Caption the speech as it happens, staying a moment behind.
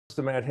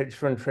the Mad Hedge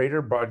Fund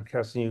Trader,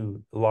 broadcasting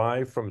you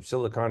live from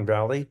Silicon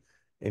Valley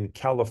in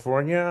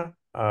California,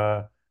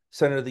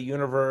 center of the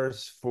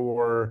universe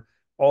for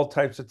all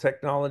types of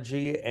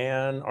technology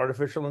and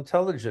artificial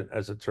intelligence,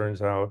 as it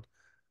turns out.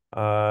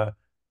 To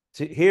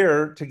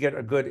get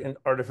a good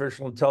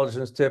artificial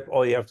intelligence tip,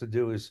 all you have to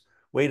do is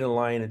wait in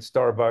line at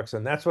Starbucks,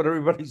 and that's what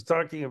everybody's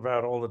talking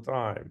about all the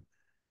time.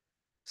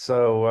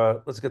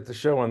 So let's get the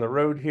show on the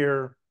road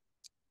here.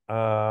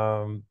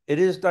 It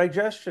is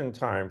digestion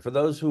time for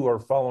those who are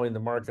following the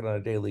market on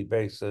a daily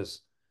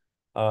basis.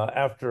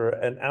 After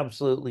an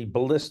absolutely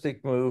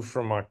ballistic move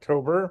from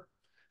October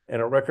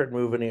and a record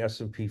move in the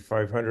S&P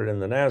 500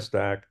 and the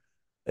NASDAQ,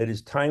 it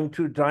is time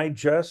to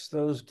digest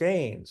those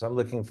gains. I'm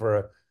looking for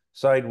a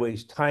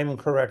sideways time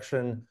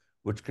correction,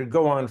 which could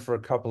go on for a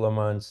couple of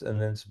months,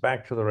 and then it's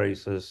back to the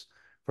races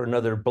for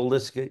another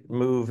ballistic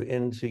move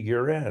into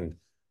year end.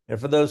 And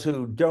for those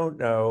who don't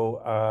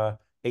know,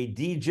 a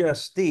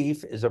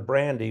digestif is a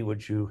brandy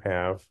which you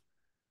have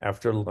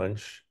after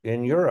lunch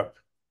in Europe.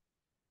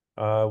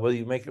 Will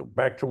you make it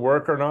back to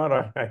work or not?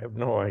 I have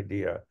no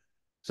idea.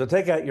 So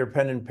take out your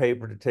pen and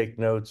paper to take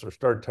notes or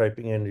start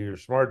typing into your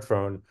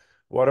smartphone.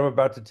 What I'm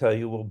about to tell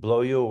you will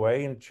blow you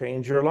away and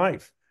change your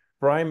life.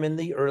 For I'm in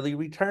the early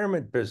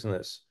retirement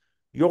business,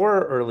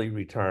 your early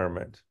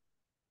retirement.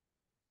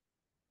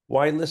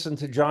 Why listen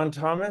to John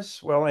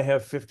Thomas? Well, I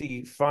have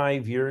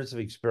 55 years of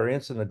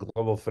experience in the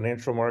global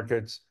financial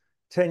markets,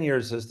 10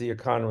 years as the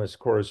economist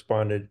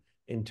correspondent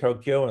in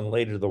Tokyo and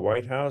later the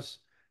White House,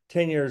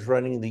 10 years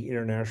running the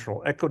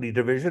international equity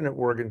division at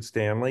Morgan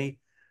Stanley,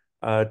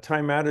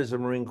 time out as a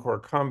Marine Corps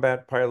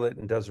combat pilot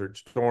in Desert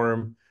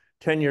Storm,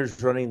 10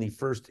 years running the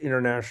first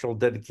international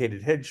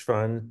dedicated hedge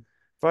fund,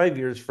 5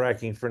 years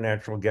fracking for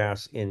natural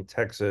gas in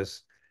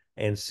Texas,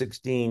 and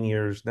 16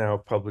 years now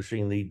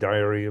publishing the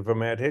Diary of a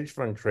Mad Hedge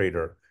Fund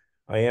Trader.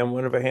 I am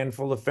one of a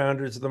handful of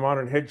founders of the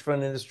modern hedge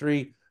fund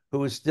industry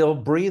who is still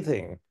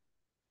breathing.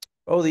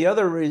 Oh, the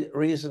other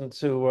reason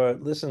to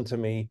listen to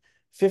me,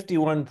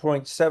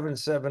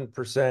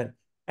 51.77%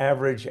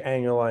 average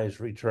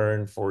annualized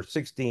return for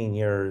 16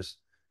 years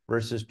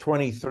versus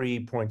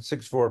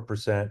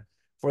 23.64%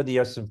 for the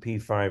S&P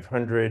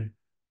 500.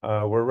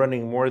 We're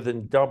running more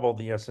than double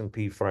the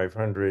S&P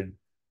 500.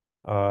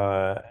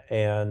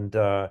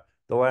 The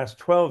last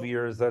 12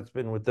 years, that's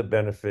been with the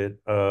benefit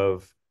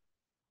of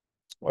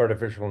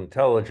artificial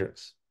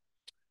intelligence.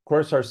 Of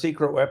course, our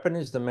secret weapon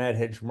is the Mad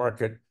Hedge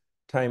Market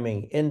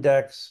Timing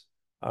Index.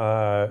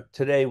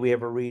 Today, we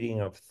have a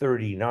reading of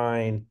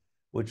 39,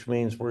 which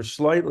means we're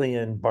slightly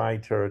in buy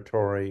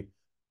territory.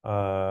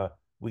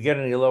 We get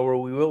any lower,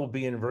 we will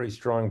be in very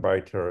strong buy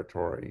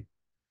territory.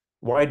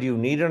 Why do you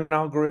need an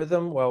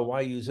algorithm? Well,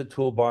 why use a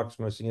toolbox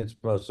missing its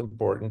most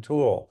important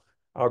tool?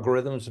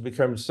 Algorithms have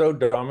become so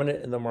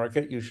dominant in the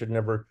market, you should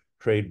never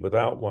trade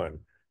without one.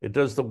 It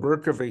does the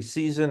work of a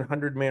seasoned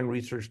 100-man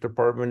research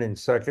department in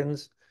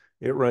seconds.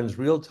 It runs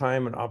real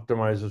time and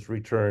optimizes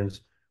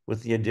returns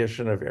with the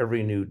addition of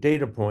every new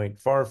data point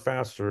far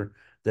faster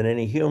than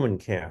any human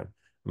can.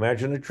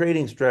 Imagine a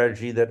trading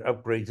strategy that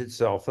upgrades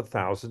itself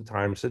 1,000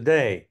 times a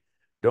day.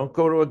 Don't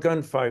go to a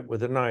gunfight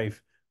with a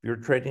knife. If you're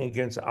trading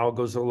against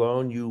algos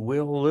alone, you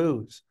will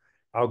lose.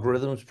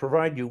 Algorithms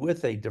provide you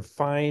with a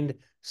defined,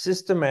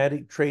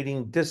 systematic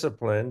trading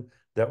discipline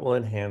that will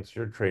enhance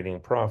your trading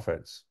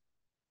profits.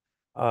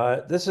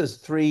 This is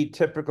 3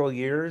 typical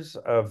years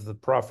of the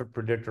profit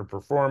predictor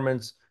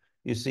performance.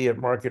 You see at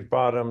market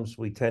bottoms,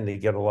 we tend to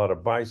get a lot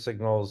of buy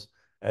signals.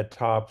 At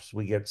tops,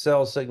 we get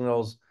sell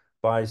signals,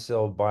 buy,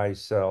 sell, buy,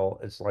 sell.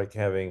 It's like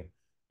having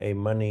a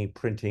money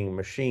printing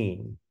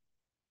machine.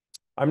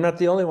 I'm not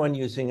the only one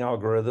using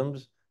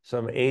algorithms.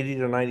 Some 80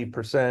 to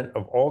 90%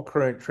 of all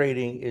current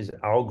trading is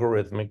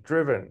algorithmic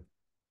driven.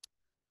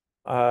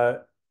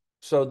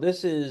 So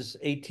this is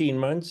 18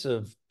 months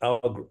of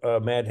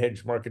Mad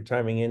Hedge Market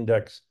Timing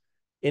Index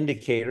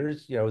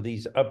indicators. You know,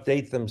 these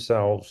update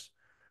themselves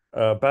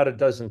about a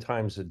dozen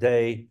times a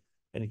day.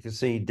 And you can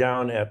see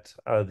down at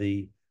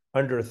the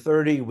under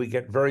 30, we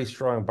get very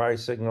strong buy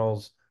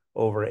signals.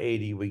 Over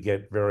 80, we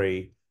get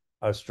very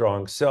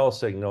strong sell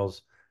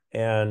signals.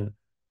 And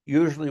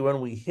usually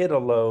when we hit a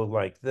low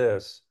like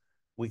this,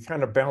 we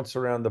kind of bounce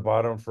around the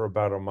bottom for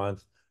about a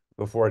month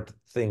before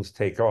things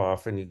take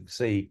off. And you can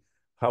see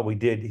how we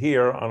did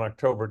here on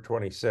October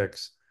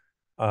 26th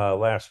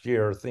last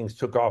year. Things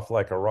took off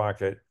like a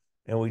rocket,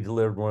 and we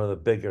delivered one of the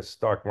biggest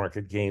stock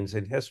market gains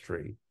in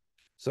history.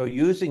 So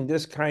using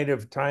this kind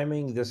of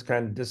timing, this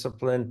kind of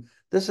discipline,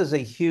 this is a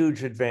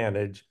huge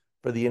advantage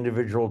for the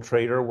individual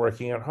trader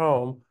working at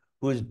home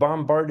who is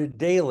bombarded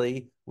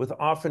daily with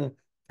often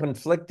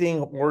conflicting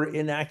or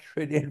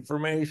inaccurate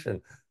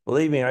information.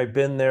 Believe me, I've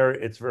been there.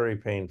 It's very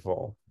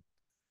painful.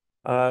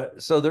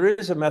 So there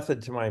is a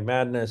method to my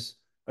madness.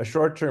 A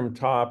short-term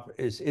top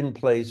is in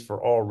place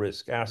for all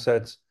risk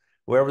assets.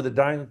 However,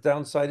 the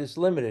downside is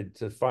limited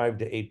to 5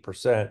 to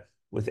 8%,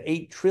 with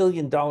 $8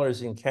 trillion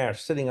in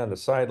cash sitting on the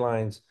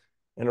sidelines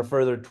and a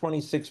further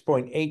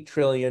 $26.8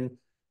 trillion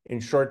in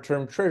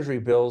short-term treasury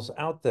bills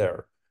out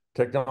there.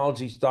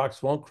 Technology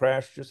stocks won't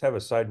crash, just have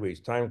a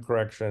sideways time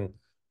correction.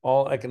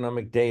 All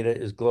economic data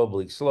is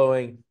globally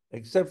slowing,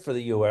 except for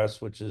the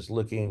US, which is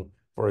looking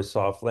for a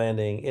soft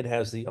landing. It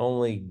has the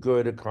only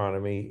good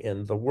economy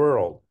in the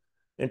world.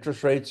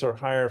 Interest rates are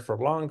higher for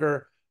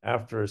longer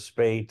after a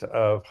spate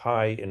of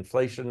high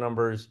inflation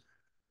numbers.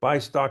 Buy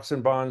stocks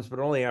and bonds, but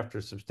only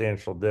after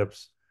substantial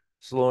dips.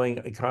 Slowing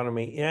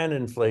economy and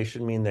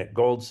inflation mean that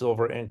gold,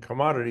 silver, and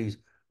commodities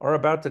are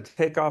about to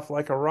take off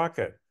like a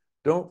rocket.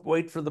 Don't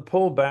wait for the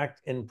pullback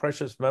in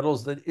precious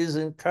metals that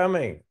isn't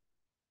coming.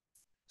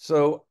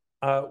 So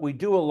we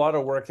do a lot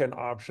of work in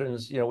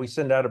options. We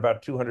send out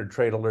about 200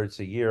 trade alerts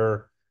a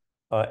year.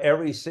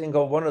 Every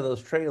single one of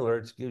those trade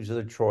alerts gives you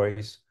the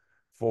choice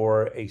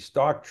for a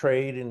stock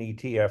trade, an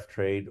ETF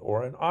trade,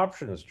 or an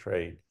options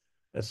trade.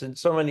 And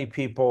since so many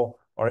people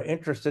are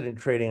interested in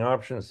trading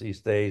options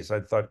these days,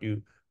 I thought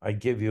I'd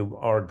give you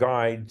our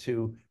guide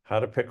to how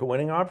to pick a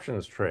winning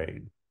options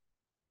trade.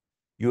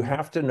 You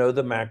have to know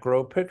the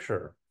macro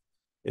picture.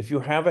 If you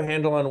have a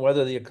handle on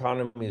whether the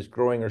economy is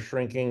growing or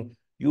shrinking,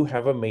 you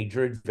have a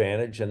major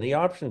advantage in the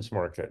options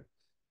market.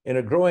 In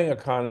a growing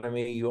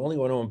economy, you only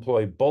want to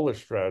employ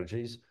bullish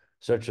strategies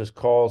such as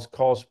calls,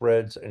 call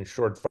spreads, and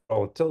short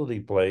volatility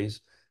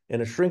plays.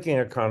 In a shrinking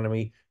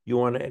economy, you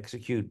want to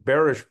execute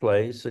bearish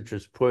plays such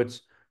as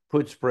puts,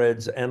 put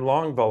spreads, and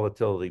long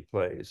volatility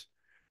plays.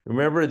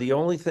 Remember, the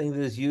only thing that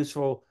is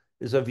useful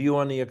is a view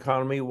on the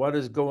economy, what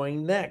is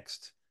going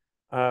next.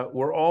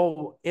 We're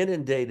all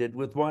inundated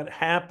with what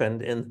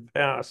happened in the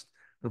past.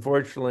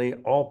 Unfortunately,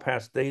 all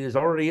past data is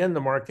already in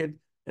the market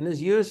and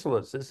is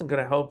useless. This isn't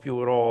going to help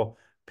you at all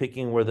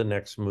picking where the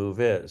next move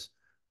is.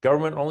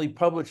 Government only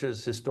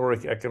publishes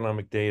historic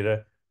economic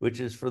data, which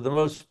is for the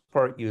most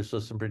part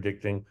useless in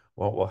predicting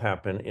what will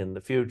happen in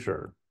the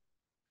future.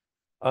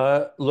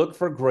 Look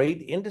for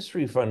great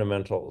industry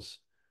fundamentals.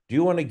 Do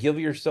you want to give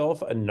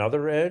yourself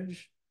another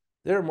edge?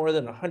 There are more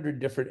than 100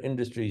 different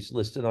industries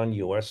listed on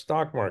US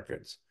stock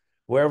markets.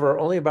 However,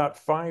 only about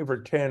 5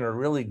 or 10 are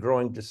really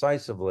growing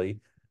decisively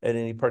at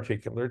any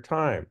particular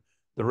time.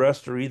 The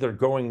rest are either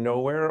going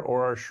nowhere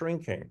or are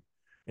shrinking.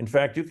 In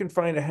fact, you can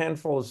find a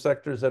handful of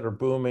sectors that are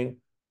booming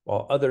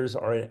while others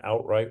are in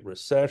outright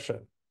recession.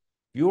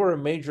 If you are a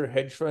major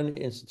hedge fund,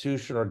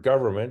 institution, or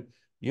government,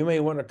 you may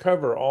want to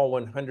cover all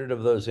 100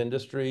 of those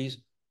industries.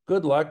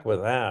 Good luck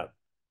with that.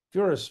 If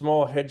you're a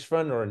small hedge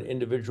fund or an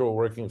individual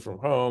working from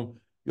home,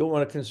 you'll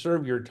want to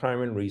conserve your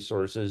time and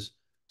resources,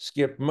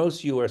 skip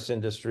most US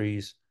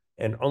industries,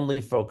 and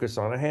only focus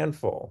on a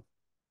handful.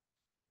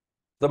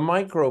 The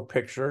micro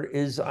picture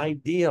is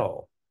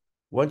ideal.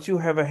 Once you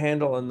have a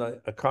handle on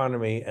the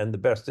economy and the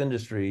best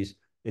industries,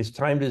 it's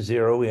time to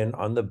zero in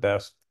on the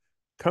best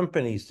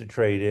companies to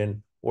trade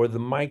in or the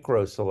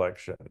micro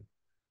selection.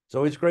 It's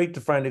always great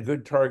to find a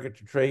good target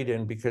to trade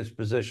in because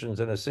positions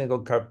in a single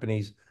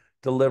companies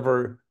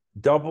deliver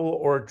double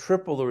or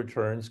triple the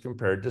returns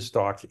compared to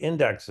stock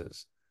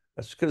indexes.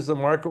 That's because the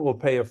market will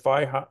pay a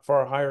far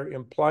higher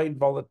implied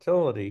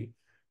volatility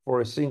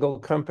for a single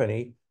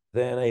company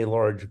than a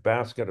large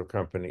basket of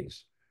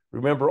companies.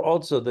 Remember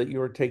also that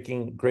you are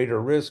taking greater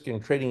risk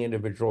in trading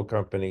individual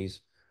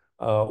companies.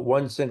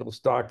 One single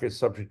stock is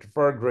subject to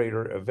far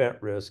greater event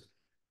risk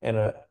than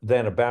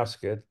a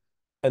basket,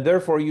 and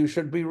therefore you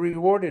should be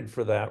rewarded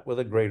for that with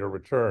a greater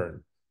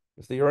return.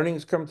 If the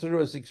earnings come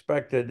through as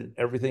expected,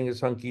 everything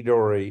is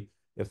hunky-dory.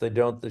 If they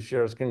don't, the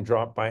shares can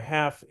drop by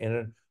half in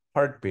a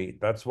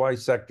heartbeat. That's why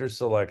sector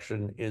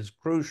selection is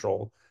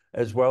crucial,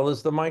 as well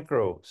as the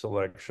micro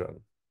selection.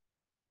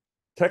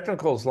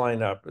 Technicals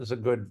lineup is a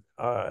good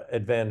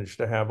advantage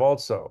to have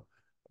also.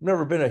 I've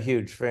never been a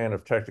huge fan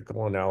of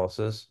technical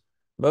analysis.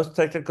 Most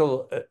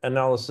technical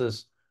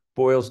analysis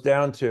boils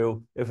down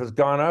to if it's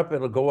gone up,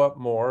 it'll go up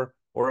more,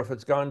 or if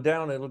it's gone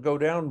down, it'll go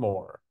down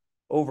more.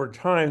 Over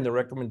time, the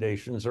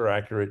recommendations are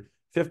accurate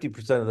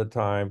 50% of the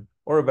time,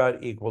 or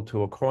about equal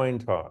to a coin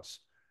toss.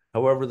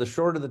 However, the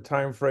shorter the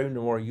time frame,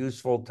 the more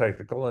useful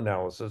technical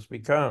analysis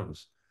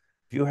becomes.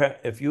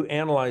 If you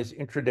analyze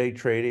intraday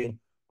trading,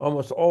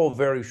 almost all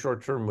very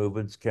short-term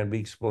movements can be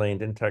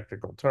explained in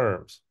technical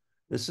terms.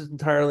 This is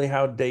entirely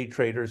how day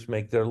traders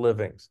make their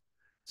livings.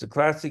 It's a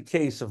classic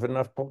case of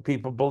enough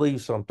people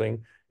believe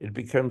something, it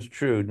becomes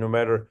true, no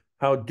matter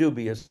how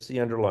dubious the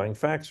underlying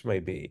facts may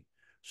be.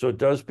 So it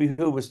does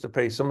behoove us to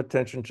pay some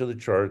attention to the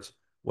charts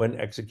when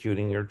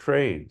executing your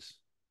trades.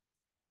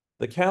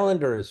 The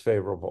calendar is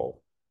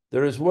favorable.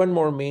 There is one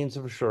more means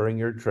of assuring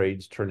your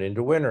trades turn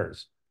into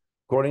winners.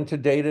 According to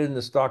data in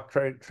the Stock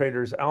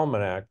Traders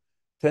Almanac,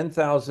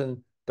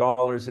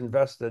 $10,000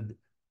 invested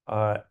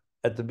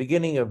at the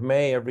beginning of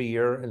May every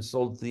year and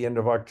sold at the end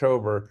of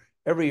October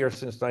every year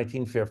since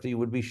 1950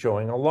 would be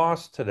showing a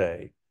loss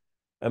today.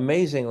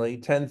 Amazingly,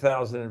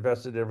 10,000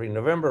 invested every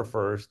November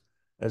 1st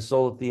and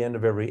sold at the end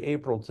of every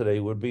April today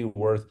would be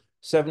worth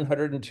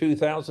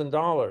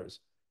 $702,000,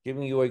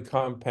 giving you a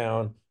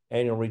compound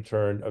annual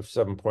return of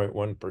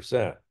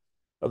 7.1%.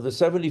 Of the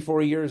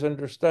 74 years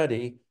under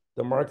study,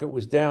 the market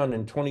was down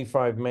in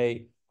 25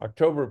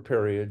 May-October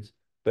periods,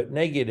 but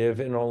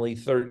negative in only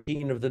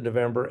 13 of the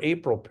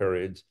November-April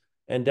periods,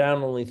 and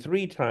down only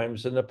 3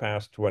 times in the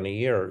past 20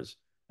 years.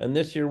 and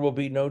this year will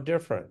be no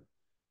different.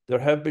 There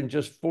have been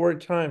just 4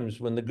 times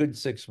when the good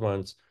 6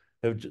 months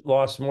have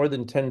lost more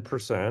than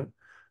 10%,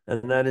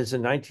 and that is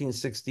in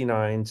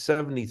 1969,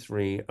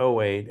 73,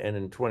 08, and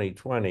in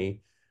 2020.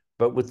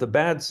 But with the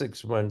bad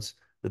 6 months,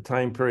 the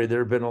time period, there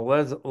have been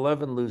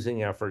 11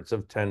 losing efforts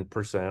of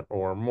 10%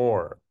 or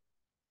more.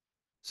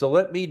 So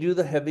let me do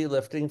the heavy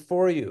lifting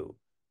for you.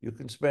 You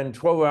can spend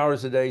 12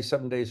 hours a day,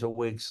 7 days a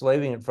week,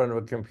 slaving in front of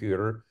a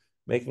computer,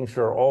 making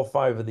sure all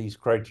 5 of these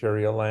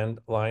criteria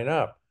line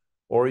up.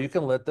 Or you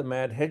can let the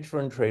mad hedge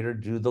fund trader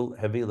do the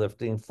heavy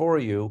lifting for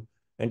you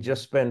and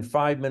just spend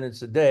 5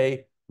 minutes a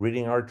day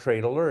reading our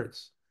trade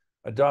alerts.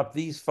 Adopt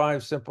these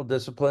 5 simple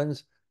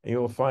disciplines, and you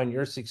will find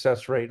your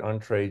success rate on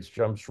trades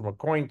jumps from a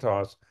coin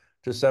toss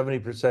to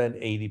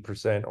 70%,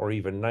 80%, or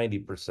even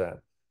 90%.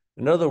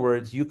 In other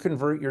words, you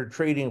convert your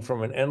trading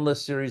from an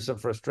endless series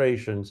of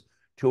frustrations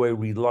to a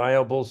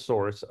reliable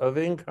source of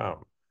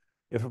income.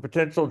 If a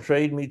potential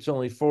trade meets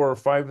only 4 or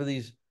 5 of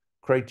these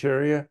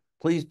criteria,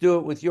 please do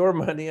it with your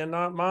money and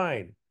not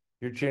mine.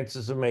 Your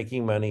chances of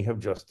making money have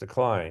just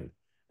declined.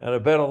 And I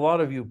bet a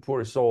lot of you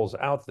poor souls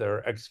out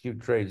there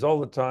execute trades all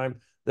the time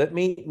that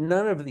meet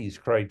none of these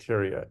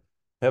criteria.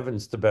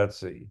 Heavens to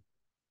Betsy.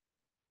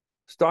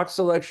 Stock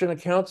selection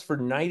accounts for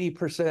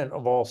 90%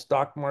 of all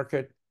stock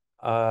market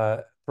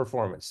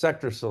performance.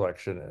 Sector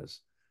selection is.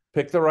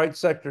 Pick the right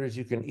sectors,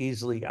 you can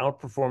easily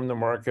outperform the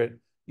market.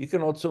 You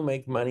can also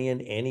make money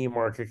in any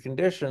market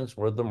conditions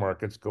where the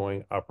market's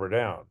going up or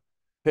down.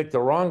 Pick the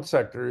wrong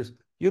sectors,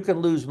 you can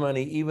lose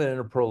money even in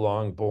a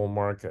prolonged bull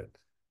market.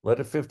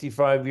 Let a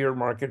 55-year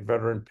market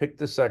veteran pick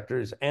the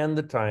sectors and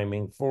the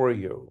timing for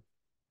you.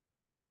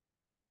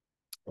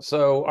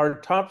 So our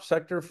top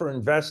sector for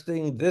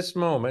investing this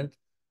moment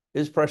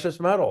is precious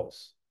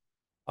metals.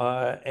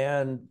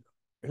 And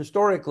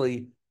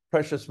historically,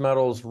 precious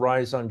metals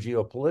rise on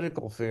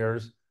geopolitical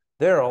fears.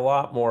 There are a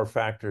lot more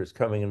factors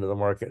coming into the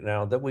market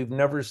now that we've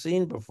never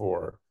seen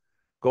before.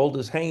 Gold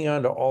is hanging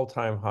on to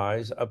all-time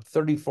highs, up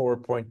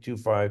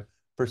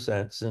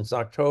 34.25% since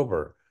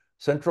October.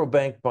 Central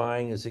bank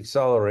buying is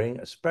accelerating,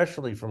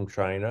 especially from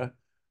China.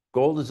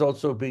 Gold is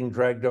also being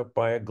dragged up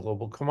by a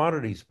global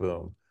commodities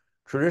boom.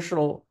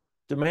 Traditional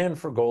demand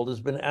for gold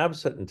has been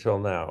absent until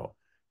now.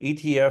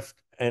 ETF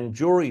and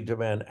jewelry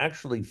demand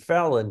actually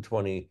fell in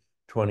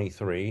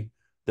 2023.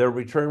 Their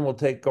return will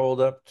take gold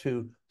up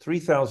to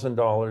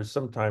 $3,000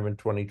 sometime in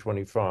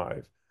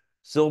 2025.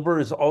 Silver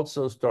is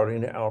also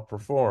starting to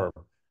outperform.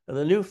 And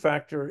the new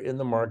factor in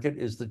the market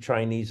is the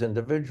Chinese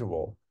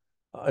individual.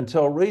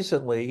 Until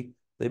recently,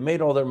 they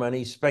made all their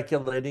money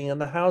speculating in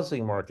the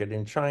housing market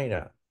in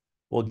China.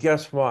 Well,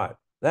 guess what?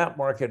 That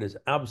market has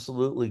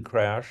absolutely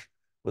crashed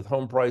with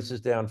home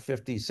prices down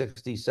 50,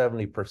 60,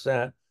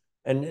 70%.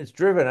 And it's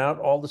driven out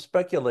all the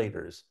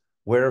speculators.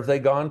 Where have they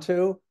gone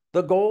to?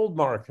 The gold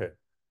market.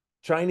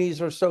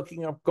 Chinese are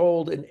soaking up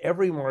gold in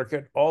every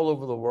market all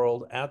over the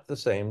world at the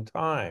same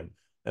time.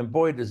 And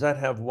boy, does that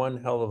have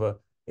one hell of an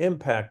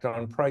impact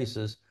on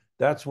prices.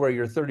 That's where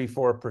your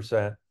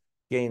 34%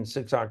 gain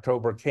 6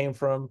 October came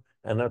from.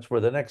 And that's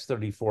where the next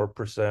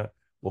 34%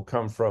 will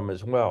come from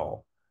as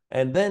well.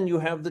 And then you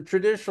have the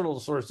traditional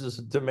sources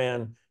of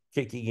demand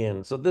kicking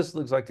in. So this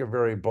looks like a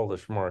very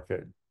bullish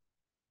market.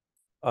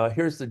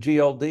 Here's the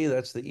GLD.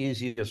 That's the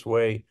easiest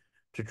way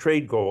to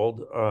trade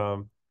gold.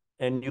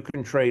 And you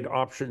can trade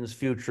options,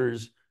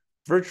 futures,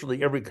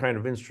 virtually every kind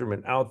of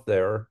instrument out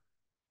there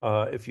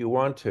if you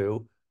want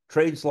to.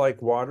 Trades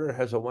like water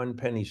has a 1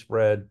 penny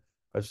spread.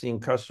 I've seen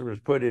customers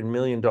put in $1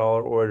 million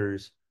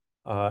orders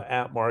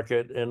at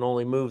market and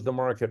only move the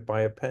market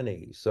by a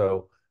penny.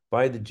 So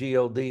buy the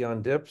GLD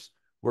on dips.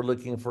 We're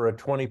looking for a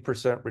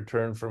 20%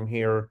 return from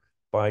here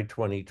by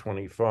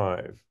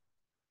 2025.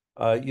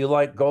 You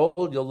like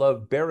gold, you'll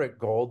love Barrick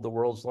Gold, the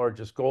world's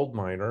largest gold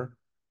miner.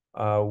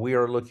 We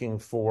are looking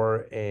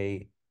for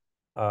a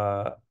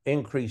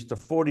increase to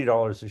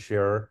 $40 a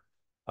share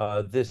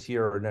this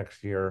year or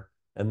next year,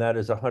 and that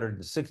is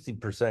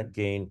 160%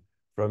 gain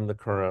from the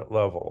current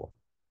level.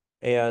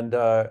 And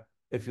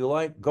if you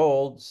like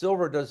gold,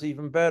 silver does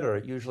even better.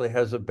 It usually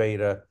has a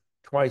beta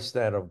twice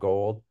that of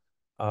gold.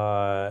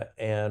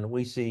 And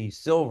we see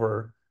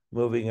silver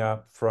moving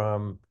up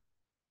from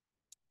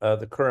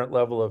the current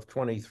level of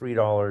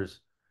 $23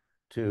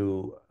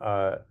 to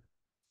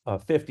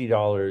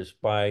 $50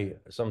 by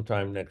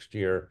sometime next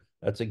year.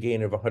 That's a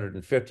gain of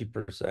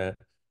 150%.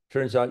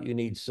 Turns out you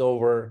need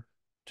silver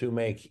to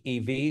make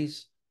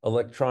EVs,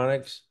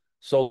 electronics,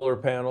 solar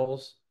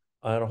panels,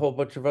 and a whole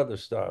bunch of other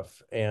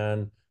stuff.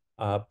 And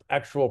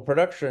actual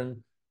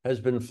production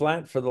has been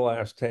flat for the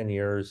last 10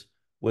 years,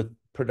 with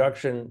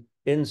production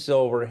in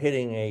silver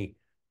hitting a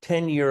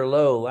 10-year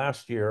low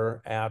last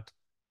year at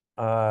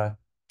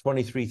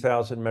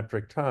 23,000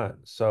 metric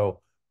tons. So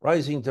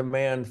rising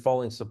demand,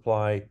 falling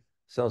supply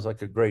sounds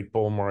like a great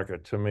bull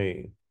market to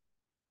me.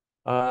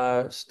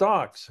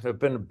 Stocks have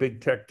been a big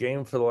tech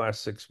game for the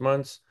last 6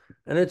 months,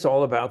 and it's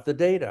all about the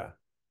data.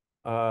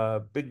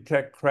 Big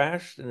tech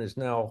crashed and is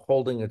now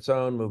holding its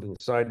own, moving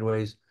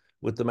sideways,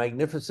 with the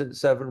Magnificent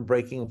Seven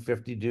breaking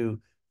 52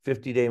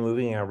 50-day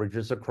moving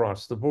averages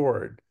across the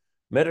board.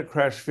 Meta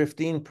crashed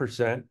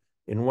 15%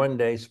 in one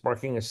day,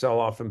 sparking a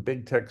sell-off in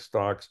big tech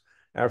stocks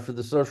after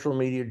the social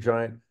media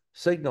giant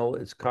signaled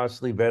its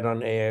costly bet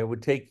on AI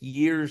would take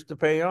years to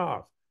pay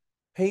off.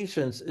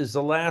 Patience is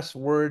the last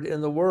word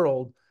in the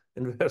world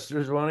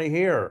investors want to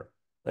hear.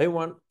 They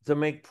want to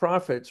make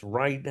profits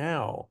right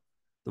now.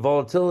 The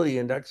volatility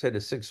index hit a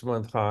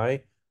 6-month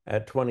high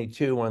at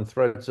 22 on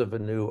threats of a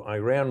new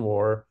Iran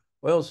war,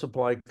 oil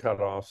supply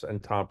cutoffs,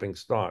 and topping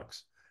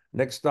stocks.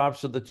 Next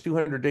stops are the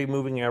 200-day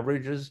moving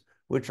averages,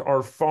 which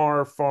are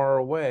far, far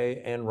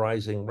away and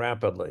rising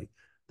rapidly.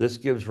 This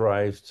gives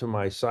rise to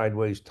my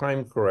sideways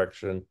time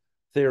correction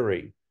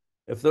theory.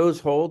 If those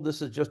hold,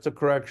 this is just a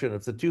correction.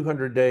 If the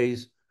 200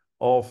 days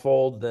all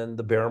fold, then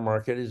the bear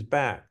market is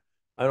back.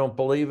 I don't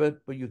believe it,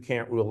 but you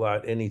can't rule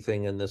out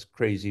anything in this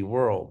crazy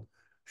world.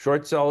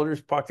 Short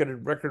sellers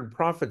pocketed record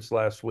profits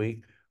last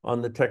week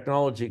on the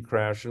technology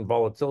crash and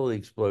volatility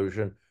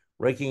explosion,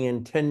 raking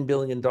in $10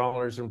 billion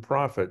in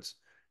profits.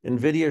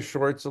 NVIDIA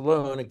shorts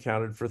alone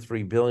accounted for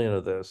 $3 billion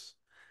of this.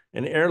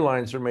 And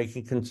airlines are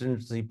making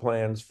contingency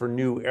plans for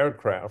new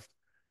aircraft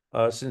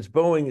since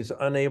Boeing is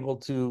unable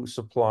to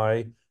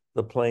supply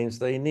the planes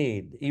they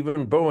need.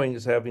 Even Boeing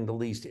is having to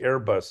lease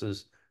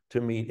Airbuses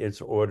to meet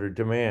its order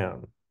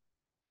demand.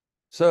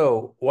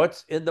 So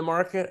what's in the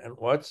market and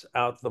what's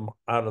out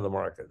of the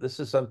market? This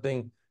is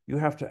something you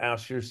have to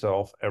ask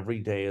yourself every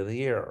day of the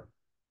year.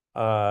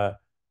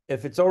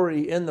 If it's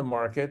already in the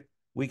market,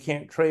 we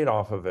can't trade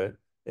off of it.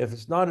 If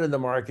it's not in the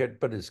market,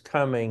 but it's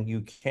coming,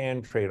 you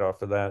can trade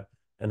off of that.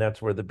 And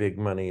that's where the big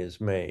money is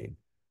made.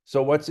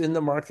 So what's in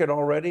the market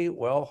already?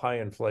 Well, high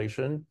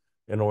inflation,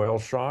 an oil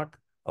shock,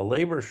 a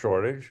labor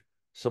shortage,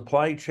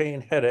 supply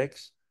chain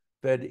headaches,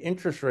 Fed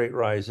interest rate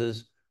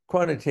rises,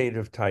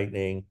 quantitative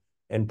tightening,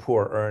 and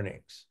poor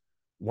earnings.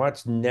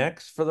 What's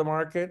next for the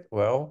market?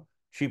 Well,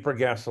 cheaper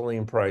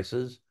gasoline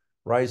prices,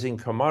 rising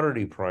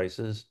commodity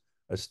prices,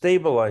 a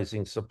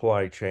stabilizing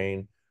supply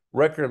chain,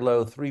 record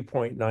low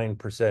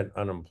 3.9%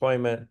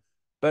 unemployment,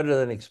 better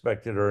than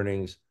expected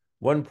earnings,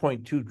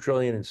 1.2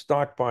 trillion in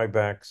stock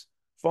buybacks,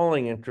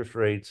 falling interest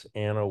rates,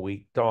 and a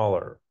weak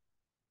dollar.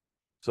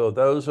 So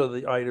those are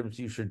the items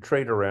you should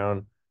trade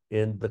around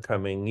in the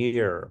coming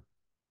year.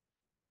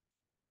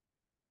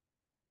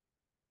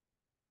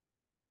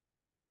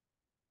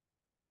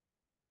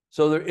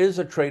 So there is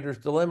a trader's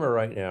dilemma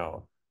right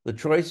now. The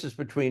choice is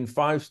between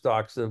 5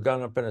 stocks that have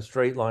gone up in a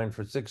straight line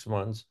for 6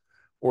 months,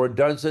 or a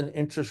dozen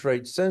interest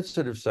rate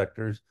sensitive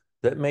sectors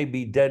that may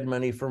be dead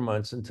money for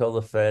months until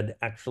the Fed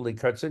actually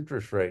cuts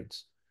interest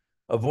rates.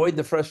 Avoid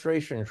the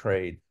frustration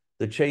trade,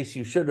 the chase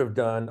you should have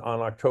done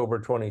on October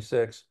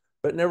 26th,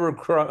 but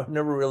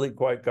never really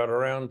quite got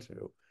around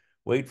to.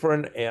 Wait for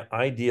an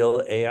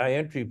ideal AI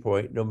entry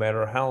point, no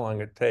matter how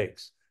long it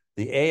takes.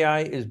 The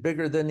AI is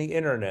bigger than the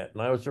internet.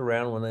 And I was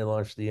around when they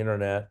launched the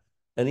internet,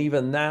 and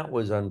even that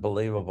was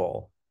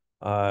unbelievable.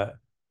 Uh,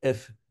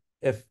 if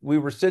if we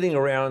were sitting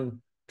around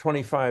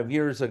 25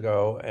 years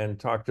ago and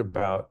talked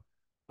about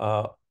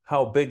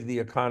how big the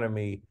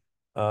economy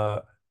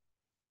and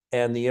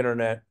the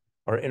internet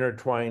are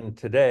intertwined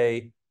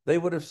today, they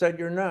would have said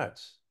you're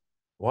nuts.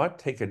 What?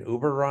 Take an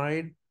Uber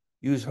ride?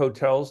 Use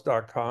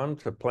hotels.com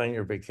to plan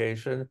your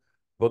vacation?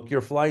 Book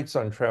your flights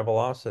on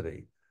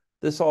Travelocity.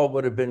 This all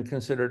would have been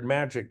considered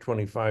magic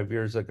 25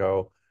 years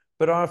ago,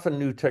 but often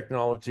new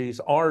technologies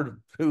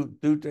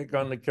do take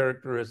on the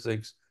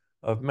characteristics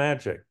of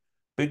magic.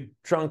 Big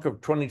chunk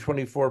of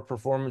 2024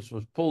 performance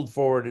was pulled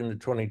forward into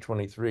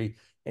 2023,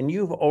 and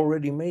you've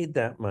already made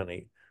that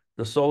money.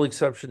 The sole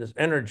exception is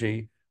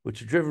energy,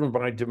 which is driven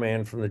by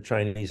demand from the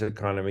Chinese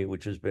economy,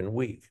 which has been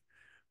weak.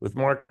 With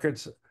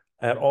markets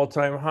at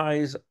all-time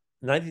highs,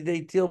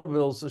 90-day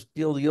T-bills are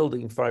still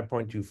yielding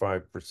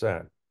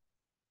 5.25%.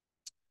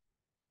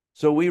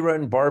 So we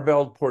run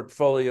barbelled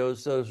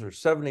portfolios. Those are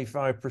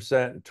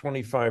 75% and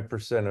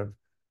 25%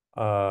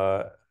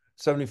 of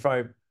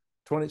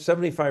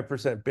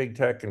 75% big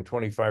tech and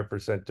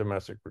 25%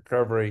 domestic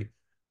recovery.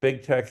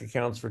 Big tech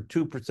accounts for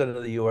 2%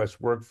 of the US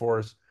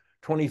workforce,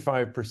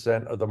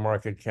 25% of the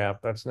market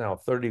cap. That's now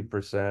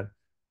 30%,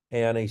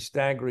 and a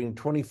staggering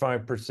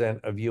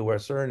 25% of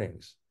US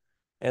earnings.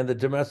 And the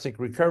domestic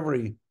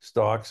recovery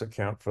stocks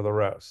account for the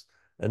rest.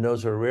 And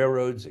those are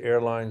railroads,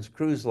 airlines,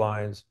 cruise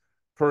lines,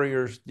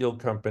 couriers, steel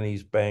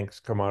companies, banks,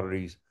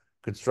 commodities,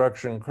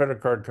 construction,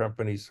 credit card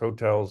companies,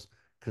 hotels,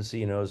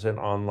 casinos, and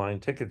online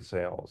ticket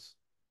sales.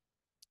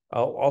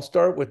 I'll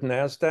start with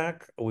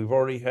NASDAQ. We've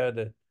already had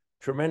a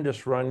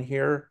tremendous run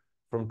here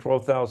from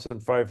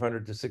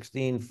 12,500 to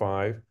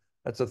 16,500.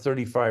 That's a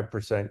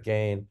 35%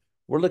 gain.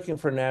 We're looking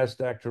for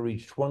NASDAQ to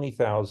reach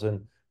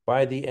 20,000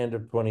 by the end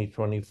of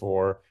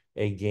 2024,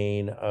 a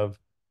gain of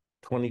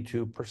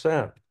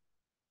 22%.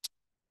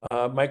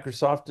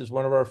 Microsoft is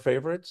one of our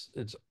favorites.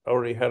 It's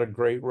already had a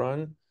great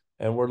run,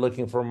 and we're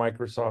looking for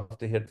Microsoft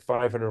to hit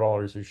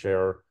 $500 a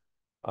share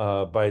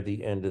by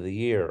the end of the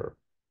year.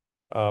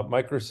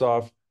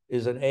 Microsoft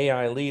is an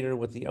AI leader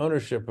with the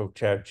ownership of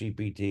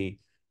ChatGPT.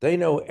 They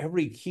know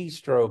every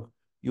keystroke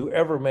you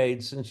ever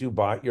made since you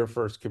bought your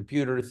first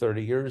computer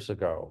 30 years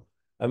ago.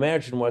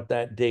 Imagine what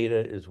that data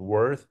is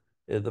worth.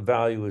 The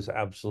value is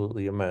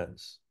absolutely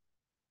immense.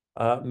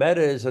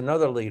 Meta is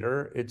another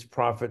leader. Its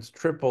profits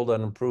tripled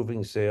on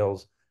improving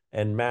sales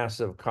and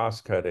massive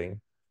cost cutting.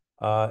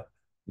 Uh,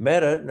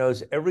 Meta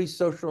knows every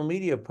social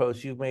media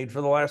post you've made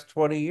for the last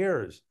 20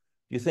 years.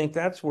 You think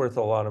that's worth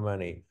a lot of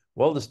money?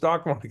 Well, the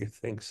stock market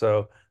thinks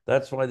so.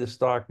 That's why the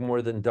stock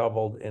more than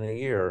doubled in a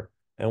year,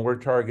 and we're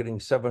targeting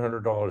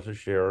 $700 a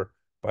share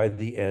by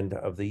the end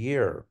of the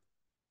year.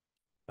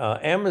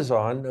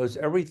 Amazon knows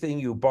everything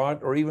you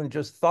bought or even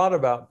just thought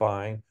about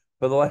buying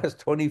for the last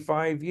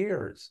 25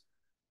 years.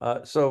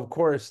 So, of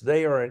course,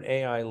 they are an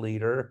AI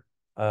leader,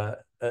 have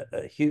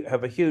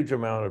a huge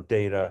amount of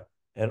data,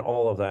 and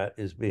all of that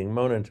is being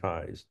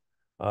monetized.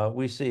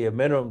 We see a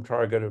minimum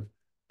target of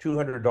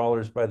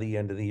 $200 by the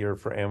end of the year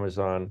for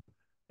Amazon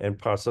and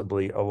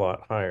possibly a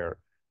lot higher.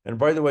 And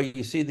by the way,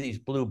 you see these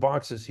blue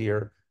boxes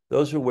here.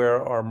 Those are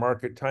where our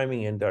market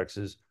timing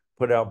indexes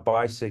put out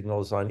buy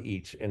signals on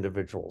each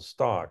individual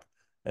stock.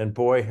 And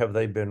boy, have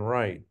they been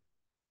right.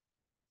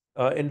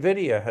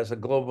 NVIDIA has a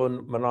global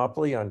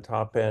monopoly on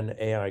top-end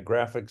AI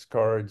graphics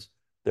cards.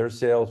 Their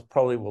sales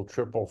probably will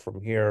triple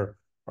from here.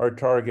 Our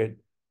target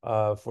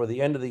for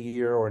the end of the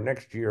year or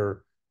next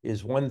year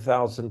is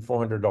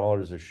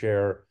 $1,400 a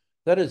share.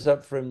 That is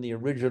up from the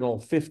original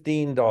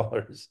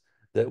 $15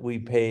 that we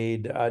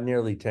paid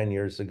nearly 10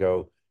 years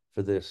ago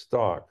for this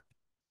stock.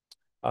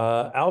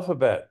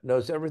 Alphabet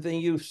knows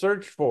everything you've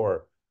searched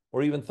for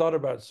or even thought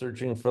about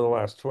searching for the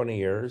last 20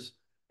 years.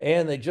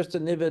 And they just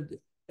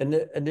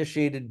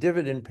initiated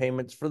dividend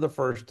payments for the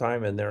first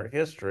time in their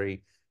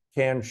history.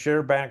 Can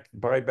share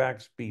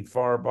buybacks be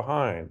far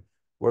behind?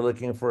 We're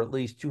looking for at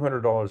least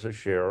 $200 a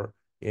share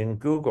in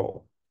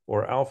Google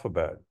or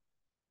Alphabet.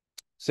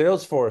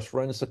 Salesforce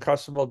runs the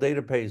customer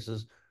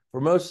databases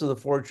for most of the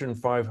Fortune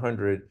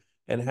 500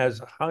 and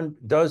has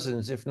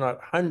dozens, if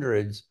not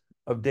hundreds,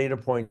 of data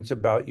points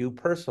about you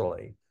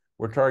personally.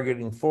 We're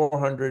targeting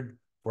 400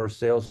 for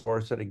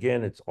Salesforce, and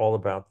again, it's all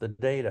about the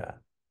data.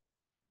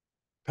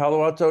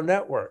 Palo Alto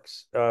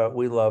Networks,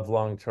 we love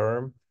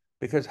long-term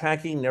because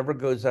hacking never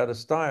goes out of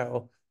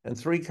style, and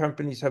three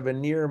companies have a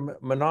near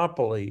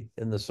monopoly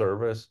in the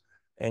service,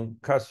 and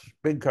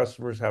big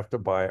customers have to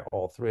buy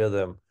all three of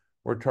them.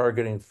 We're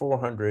targeting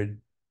 400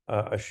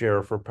 a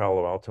share for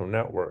Palo Alto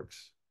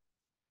Networks.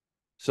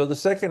 So the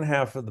second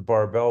half of the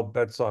barbell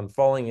bets on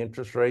falling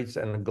interest rates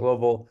and a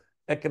global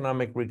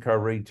economic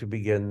recovery to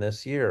begin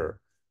this year.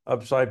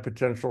 Upside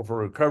potential for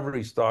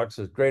recovery stocks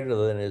is greater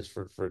than it is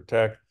for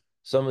tech.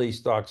 Some of these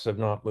stocks have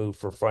not moved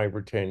for 5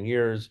 or 10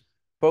 years.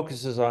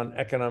 Focuses on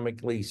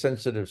economically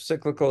sensitive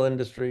cyclical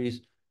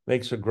industries,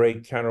 makes a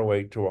great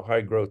counterweight to a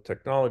high growth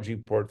technology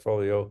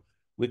portfolio.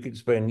 We could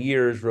spend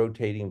years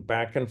rotating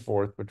back and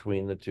forth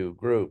between the two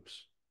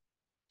groups.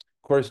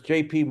 Of course,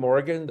 JP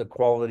Morgan, the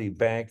quality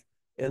bank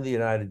in the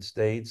United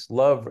States,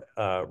 love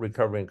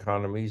recovering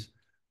economies.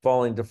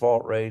 Falling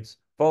default rates,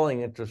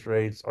 falling interest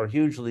rates are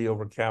hugely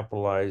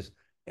overcapitalized,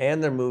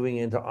 and they're moving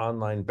into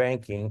online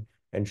banking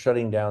and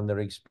shutting down their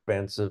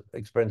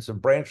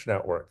expensive branch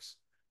networks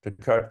to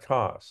cut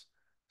costs.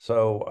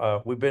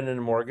 So we've been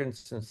in Morgan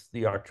since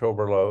the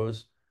October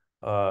lows.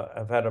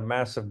 I've had a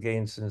massive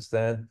gain since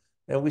then,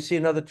 and we see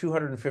another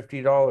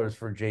 $250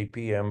 for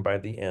JPM by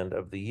the end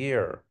of the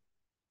year.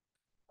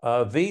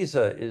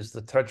 Visa is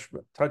the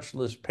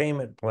touchless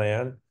payment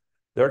plan.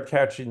 They're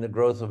catching the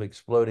growth of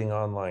exploding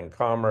online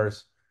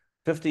commerce.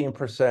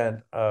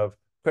 15% of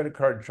credit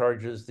card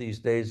charges these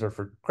days are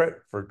for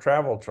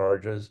travel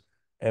charges,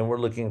 and we're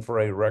looking for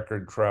a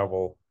record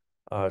travel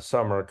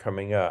summer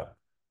coming up.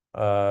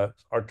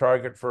 Our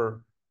target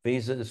for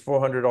Visa is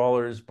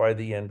 $400 by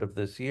the end of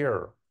this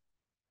year.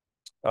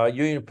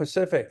 Union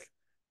Pacific.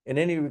 In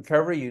any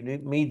recovery, you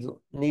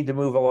need to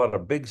move a lot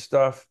of big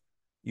stuff.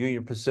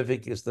 Union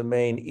Pacific is the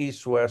main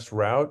east-west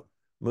route,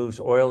 moves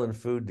oil and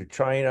food to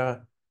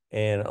China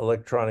and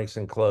electronics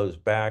and clothes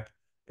back.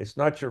 It's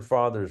not your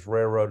father's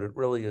railroad. It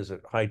really is a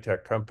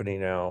high-tech company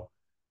now.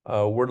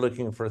 We're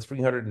looking for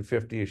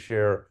 $350 a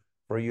share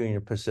for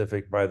Union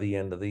Pacific by the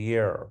end of the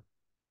year.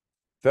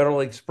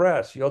 Federal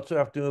Express, you also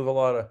have to move a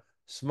lot of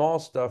small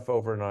stuff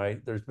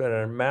overnight. There's been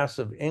a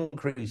massive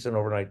increase in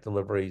overnight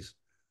deliveries,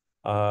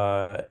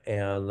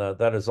 and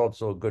that is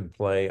also a good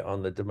play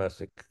on the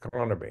domestic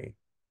economy.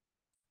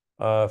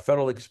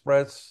 Federal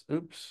Express,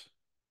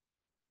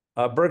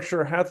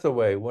 Berkshire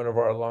Hathaway, one of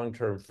our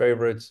long-term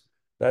favorites.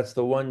 That's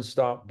the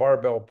one-stop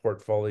barbell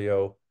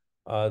portfolio.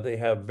 They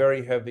have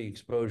very heavy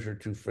exposure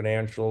to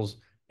financials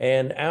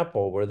and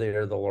Apple, where they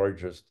are the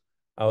largest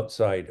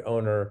outside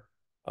owner.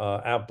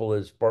 Apple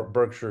is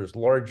Berkshire's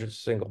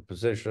largest single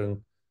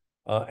position,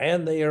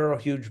 and they are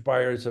huge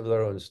buyers of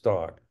their own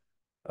stock.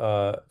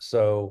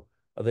 So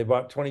they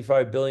bought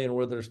 25 billion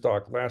worth of their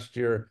stock last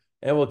year,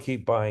 and will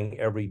keep buying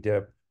every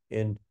dip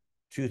in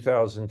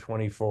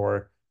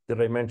 2024.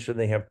 Did I mention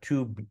they have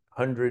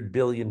 $200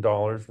 billion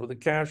worth of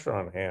cash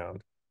on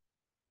hand?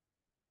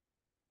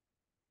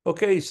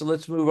 Okay, so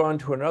let's move on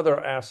to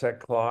another asset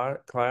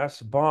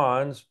class,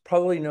 bonds.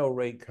 Probably no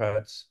rate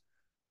cuts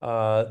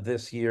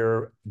this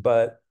year,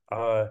 but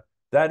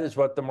that is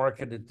what the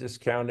market is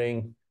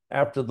discounting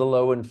after the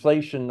low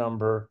inflation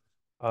number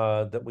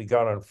that we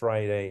got on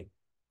Friday,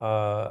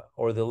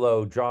 or the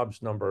low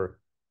jobs number.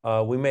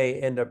 We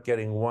may end up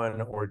getting one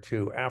or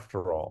two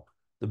after all.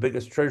 The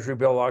biggest Treasury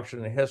bill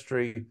auction in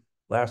history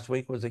last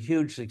week was a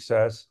huge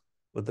success,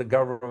 with the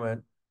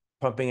government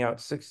pumping out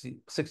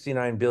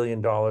 $69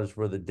 billion worth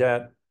of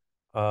debt,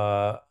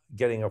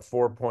 getting a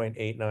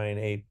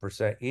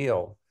 4.898%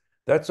 yield.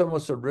 That's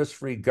almost a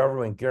risk-free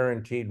government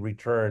guaranteed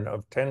return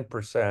of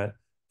 10%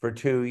 for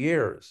 2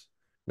 years.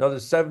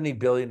 Another 70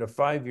 billion of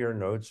 5-year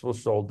notes will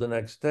sold the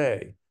next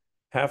day.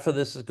 Half of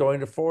this is going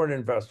to foreign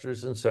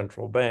investors and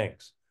central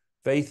banks.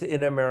 Faith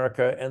in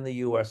America and the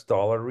US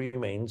dollar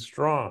remains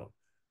strong.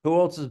 Who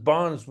else's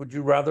bonds would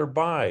you rather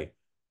buy?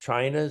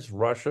 China's,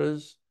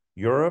 Russia's,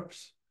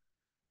 Europe's?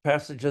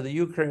 Passage of the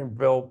Ukraine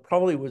bill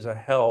probably was a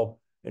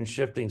help in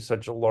shifting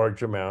such a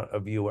large amount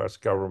of US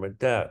government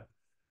debt.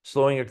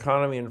 Slowing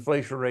economy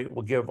inflation rate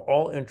will give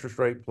all interest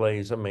rate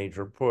plays a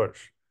major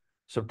push.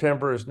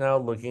 September is now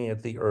looking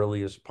at the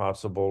earliest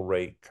possible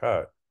rate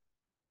cut.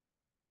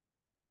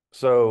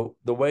 So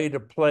the way to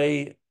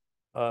play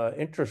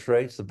interest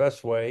rates, the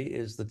best way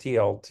is the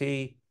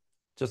TLT.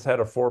 Just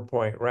had a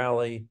 4-point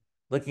rally,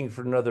 looking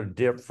for another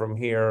dip from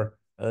here.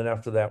 And then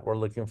after that, we're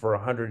looking for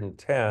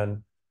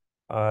 110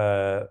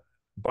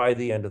 by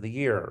the end of the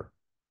year.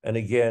 And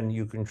again,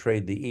 you can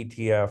trade the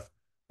ETF,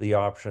 the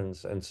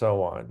options, and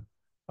so on.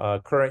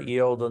 Current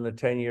yield on the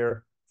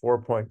 10-year,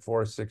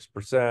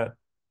 4.46%.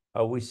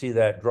 We see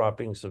that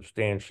dropping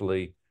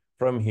substantially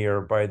from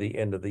here by the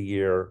end of the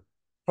year,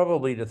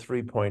 probably to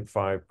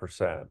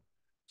 3.5%.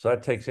 So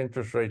that takes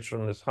interest rates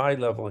from this high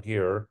level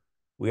here.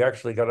 We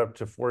actually got up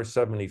to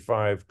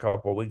 475 a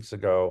couple of weeks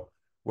ago.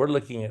 We're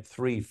looking at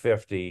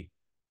 350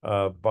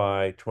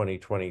 by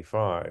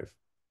 2025.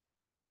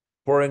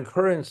 Foreign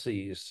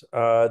currencies,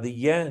 the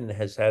yen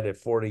has had a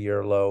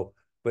 40-year low,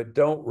 but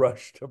don't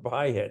rush to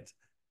buy it.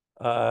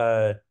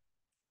 Uh,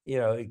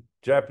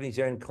 Japanese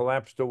yen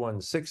collapsed to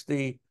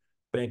 160.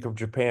 Bank of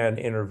Japan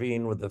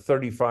intervened with the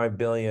 35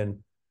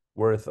 billion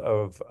worth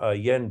of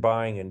yen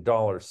buying and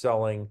dollar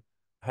selling.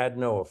 Had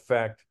no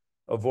effect.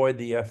 Avoid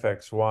the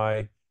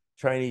FXY.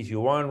 Chinese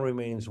yuan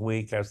remains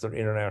weak as their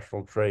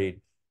international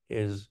trade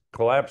is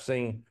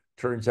collapsing.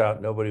 Turns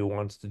out nobody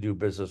wants to do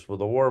business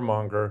with a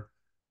warmonger.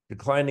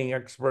 Declining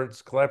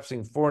exports,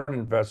 collapsing foreign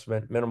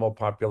investment, minimal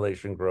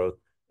population growth.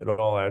 It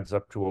all adds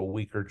up to a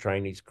weaker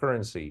Chinese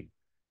currency.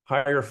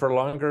 Higher for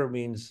longer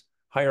means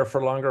higher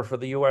for longer for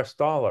the US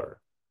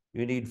dollar.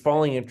 You need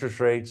falling interest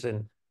rates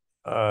and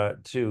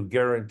to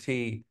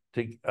guarantee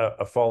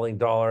a falling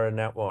dollar, and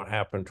that won't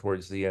happen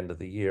towards the end of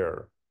the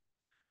year.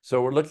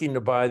 So we're looking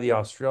to buy the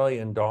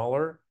Australian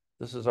dollar.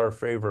 This is our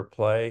favorite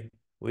play.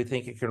 We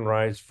think it can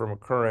rise from a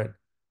current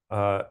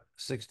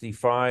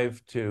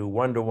 65 to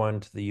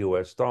 1-to-1 to the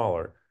US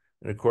dollar.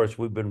 And of course,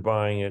 we've been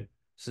buying it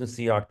since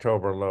the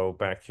October low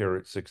back here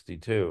at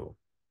 62.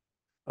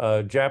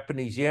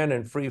 Japanese yen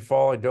in free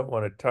fall, I don't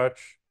want to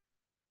touch,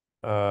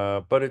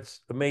 but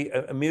it's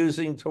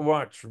amusing to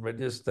watch from a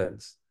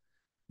distance.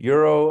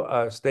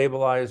 Euro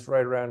stabilized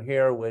right around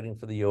here, waiting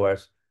for the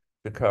US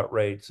to cut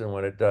rates. And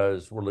when it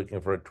does, we're looking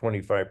for a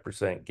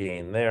 25%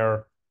 gain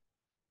there.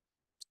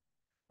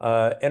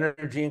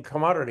 Energy and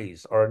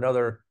commodities are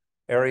another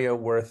area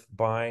worth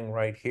buying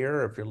right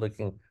here if you're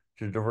looking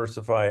to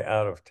diversify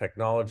out of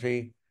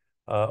technology.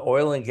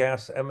 Oil and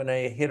gas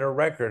M&A hit a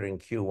record in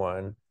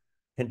Q1,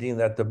 hinting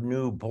that the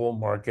new bull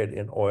market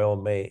in oil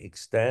may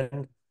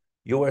extend.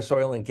 U.S.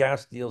 oil and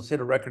gas deals hit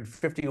a record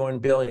 51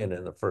 billion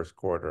in the first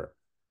quarter.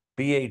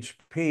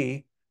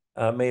 BHP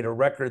made a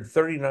record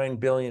 39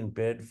 billion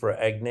bid for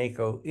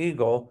Agnico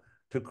Eagle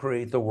to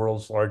create the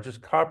world's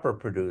largest copper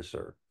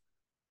producer.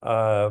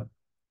 And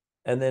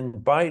then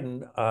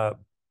Biden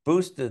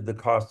boosted the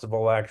cost of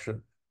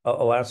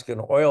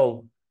Alaskan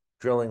oil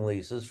drilling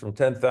leases from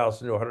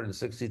 10,000 to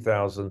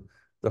 160,000,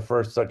 the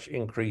first such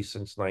increase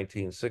since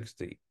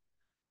 1960.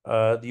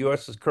 The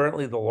U.S. is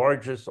currently the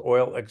largest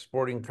oil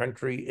exporting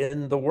country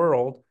in the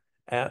world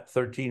at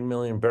 13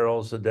 million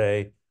barrels a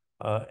day,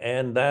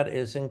 and that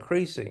is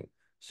increasing.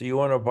 So you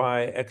want to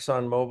buy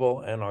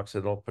ExxonMobil and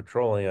Occidental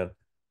Petroleum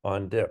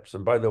on dips.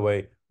 And by the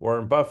way,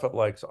 Warren Buffett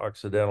likes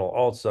Occidental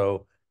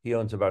also. He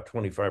owns about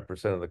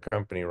 25% of the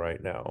company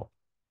right now.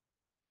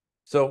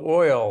 So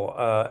oil,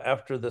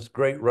 after this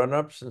great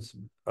run-up since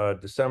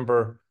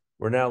December,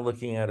 we're now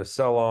looking at a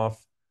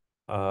sell-off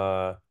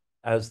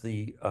as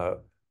the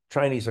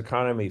Chinese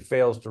economy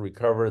fails to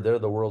recover. They're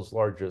the world's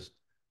largest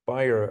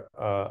buyer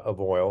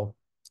of oil.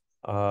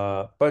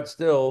 But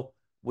still,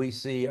 we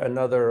see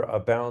another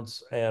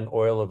bounce and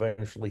oil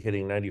eventually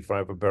hitting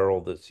 95 a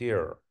barrel this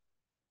year.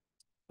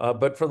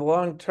 But for the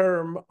long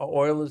term,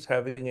 oil is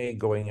having a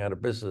going out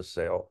of business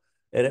sale.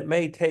 And it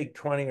may take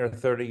 20 or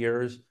 30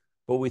 years,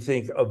 but we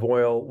think of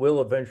oil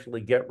will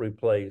eventually get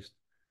replaced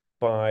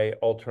by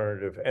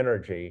alternative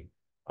energy,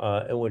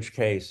 in which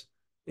case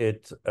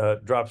it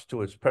drops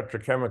to its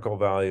petrochemical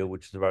value,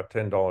 which is about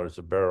 $10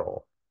 a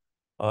barrel.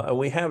 And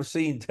we have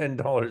seen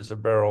 $10 a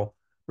barrel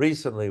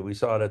recently. We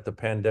saw it at the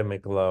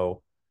pandemic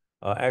low.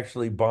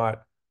 Actually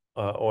bought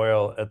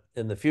oil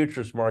in the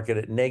futures market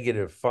at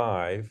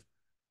 -5.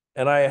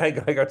 And I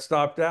got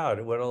stopped out.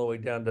 It went all the way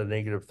down to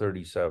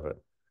 -37.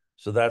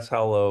 So that's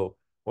how low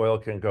oil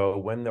can go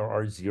when there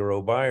are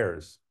zero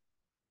buyers.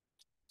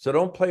 So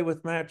don't play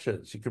with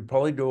matches. You could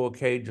probably do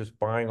okay just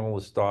buying all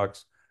the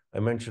stocks I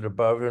mentioned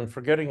above and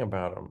forgetting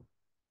about them.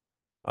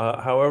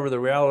 However, the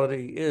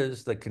reality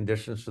is that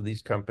conditions for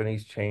these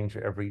companies change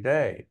every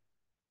day.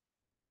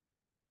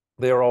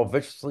 They are all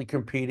viciously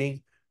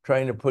competing,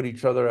 trying to put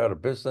each other out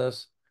of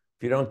business.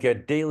 If you don't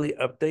get daily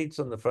updates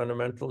on the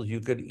fundamentals, you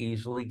could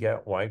easily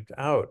get wiped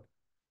out.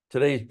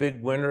 Today's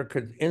big winner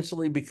could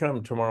instantly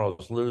become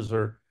tomorrow's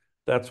loser.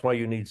 That's why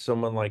you need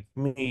someone like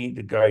me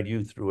to guide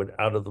you through an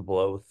out of the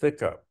blow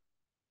hiccup.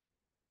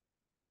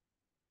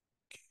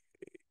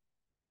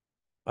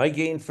 I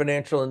gained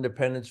financial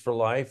independence for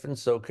life, and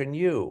so can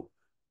you.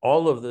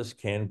 All of this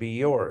can be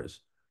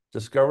yours.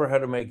 Discover how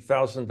to make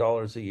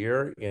 $1,000 a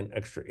year in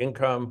extra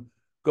income.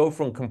 Go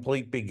from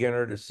complete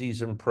beginner to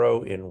seasoned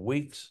pro in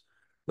weeks.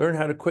 Learn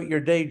how to quit your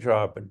day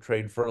job and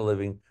trade for a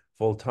living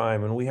full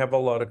time. And we have a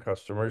lot of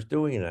customers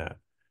doing that.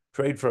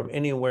 Trade from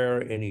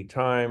anywhere,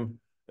 anytime.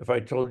 If I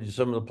told you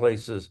some of the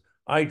places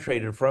I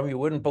traded from, you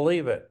wouldn't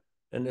believe it.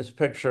 In this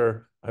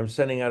picture, I'm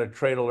sending out a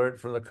trade alert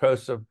from the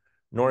coast of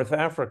North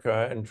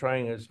Africa and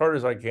trying as hard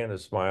as I can to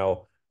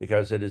smile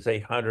because it is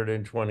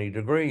 120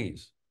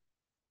 degrees.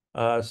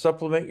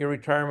 Supplement your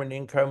retirement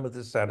income with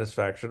the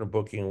satisfaction of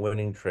booking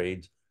winning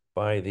trades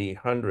by the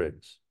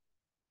hundreds.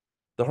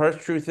 The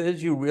harsh truth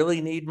is you really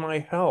need my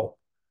help.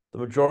 The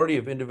majority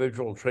of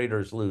individual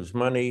traders lose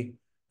money.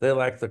 They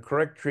lack the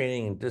correct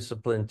training and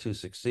discipline to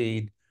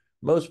succeed.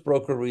 Most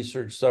broker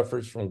research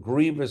suffers from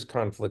grievous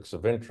conflicts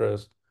of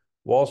interest.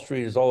 Wall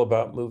Street is all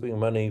about moving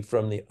money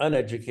from the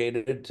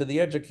uneducated to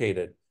the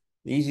educated.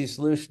 The easy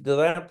solution to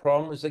that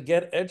problem is to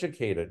get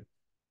educated.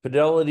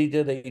 Fidelity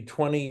did a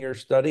 20-year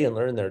study and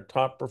learned their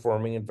top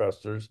performing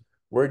investors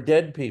were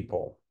dead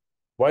people.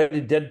 Why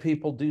did dead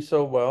people do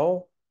so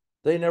well?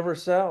 They never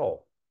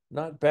sell.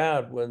 Not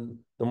bad when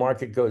the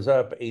market goes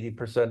up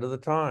 80% of the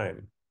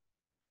time.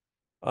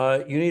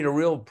 You need a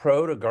real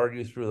pro to guard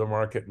you through the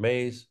market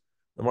maze.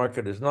 The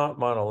market is not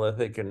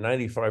monolithic, and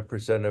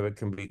 95% of it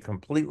can be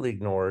completely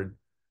ignored.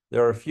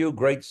 There are a few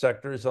great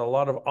sectors and a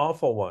lot of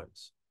awful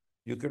ones.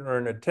 You can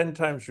earn a 10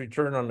 times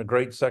return on the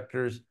great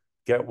sectors,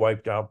 get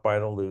wiped out by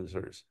the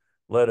losers.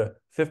 Let a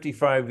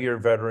 55-year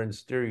veteran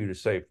steer you to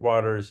safe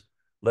waters.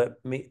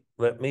 Let me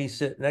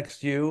sit next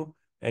to you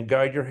and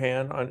guide your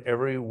hand on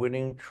every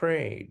winning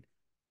trade.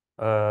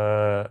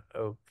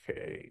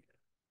 Okay.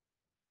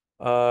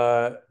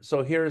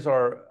 So here's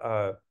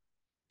our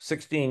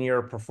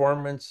 16-year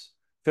performance,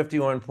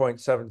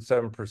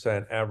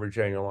 51.77% average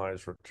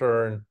annualized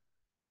return.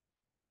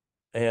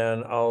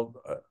 And I'll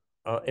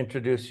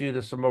introduce you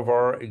to some of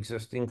our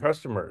existing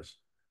customers.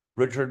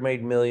 Richard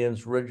made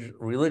millions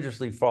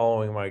religiously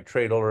following my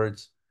trade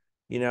alerts.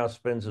 He now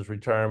spends his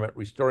retirement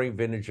restoring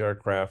vintage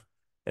aircraft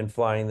and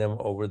flying them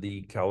over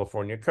the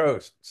California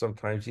coast.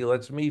 Sometimes he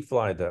lets me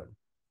fly them.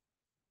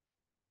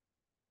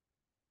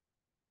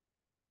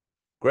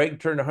 Greg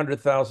turned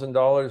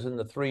 $100,000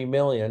 into $3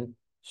 million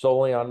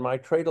solely on my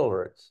trade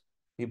alerts.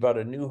 He bought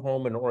a new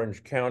home in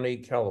Orange County,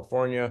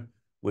 California,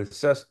 with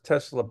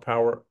Tesla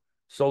power,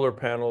 solar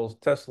panels,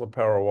 Tesla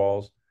power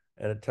walls,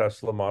 and a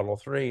Tesla Model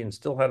 3, and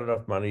still had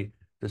enough money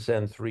to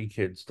send 3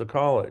 kids to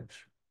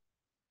college.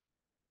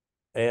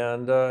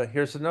 And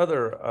here's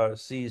another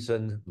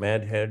seasoned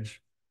Mad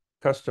Hedge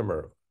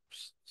customer.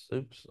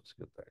 Oops, let's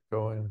get that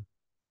going.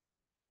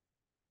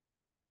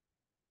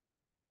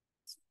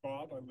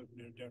 Bob. I live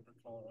near Denver,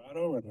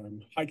 Colorado, and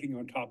I'm hiking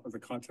on top of the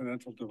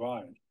Continental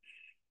Divide.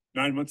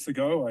 9 months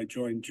ago, I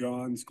joined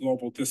John's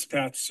Global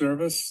Dispatch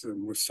Service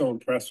and was so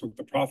impressed with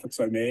the profits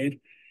I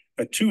made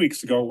that 2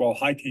 weeks ago, while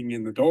hiking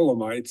in the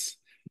Dolomites,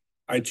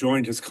 I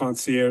joined his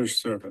concierge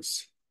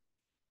service.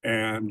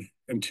 And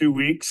in 2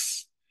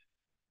 weeks,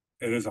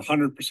 it is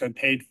 100%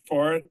 paid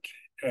for it,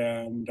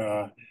 and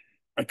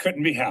I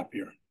couldn't be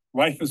happier.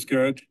 Life is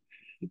good.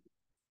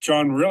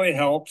 John really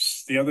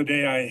helps. The other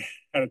day, I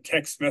had a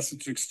text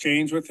message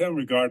exchange with him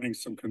regarding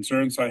some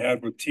concerns I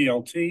had with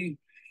TLT.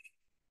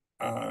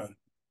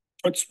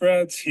 Put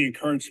spreads, he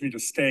encouraged me to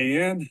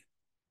stay in.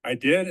 I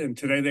did, and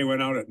today they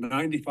went out at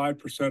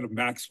 95% of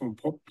maximum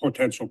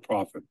potential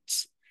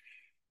profits.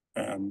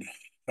 And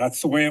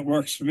that's the way it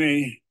works for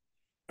me.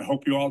 I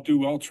hope you all do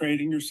well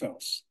trading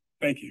yourselves.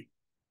 Thank you.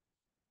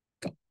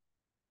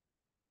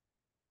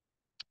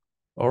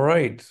 All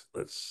right,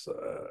 let's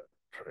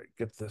try to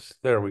get this.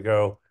 There we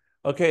go.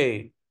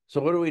 Okay, so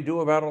what do we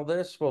do about all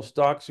this? Well,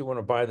 stocks, you want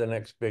to buy the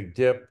next big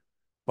dip.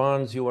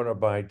 Bonds, you want to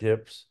buy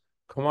dips.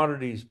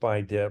 Commodities,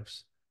 buy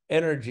dips.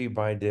 Energy,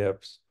 buy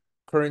dips.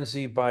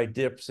 Currency, buy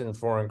dips in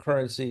foreign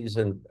currencies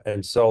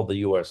and sell the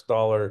US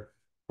dollar.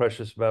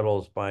 Precious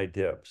metals, buy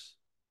dips.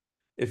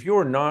 If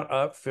you're not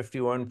up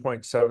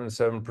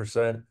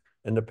 51.77%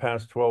 in the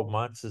past 12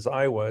 months as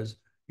I was,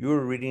 you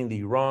were reading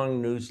the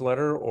wrong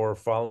newsletter or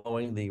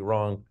following the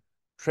wrong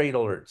trade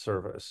alert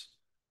service.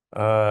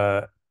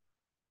 You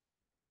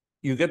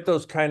get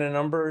those kind of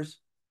numbers,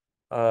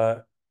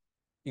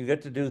 you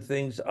get to do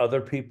things other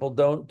people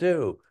don't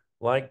do,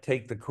 like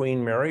take the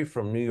Queen Mary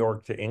from New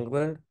York to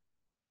England.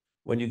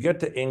 When you get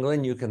to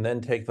England, you can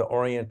then take the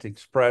Orient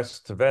Express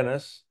to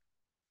Venice.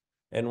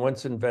 And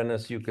once in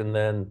Venice, you can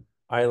then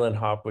island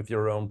hop with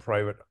your own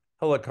private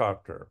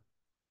helicopter.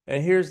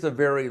 And here's the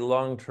very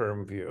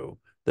long-term view.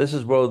 This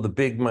is where the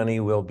big money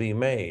will be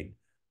made.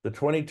 The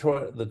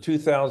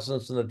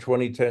 2000s and the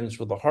 2010s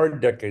were the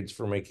hard decades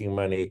for making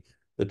money.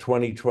 The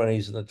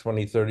 2020s and the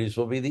 2030s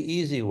will be the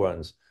easy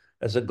ones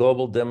as a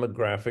global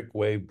demographic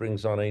wave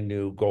brings on a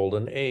new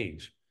golden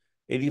age.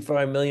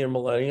 85 million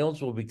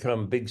millennials will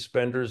become big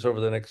spenders over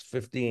the next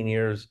 15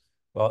 years,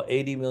 while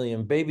 80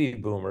 million baby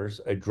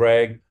boomers, a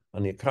drag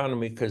on the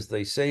economy because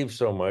they save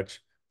so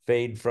much,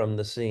 fade from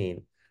the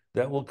scene.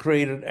 That will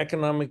create an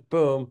economic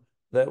boom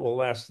that will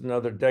last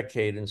another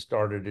decade and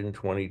started in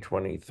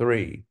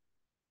 2023.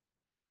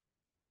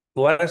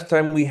 The last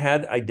time we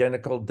had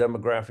identical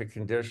demographic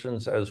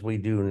conditions as we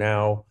do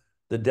now,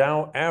 the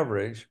Dow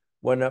average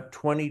went up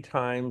 20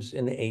 times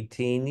in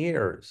 18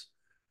 years.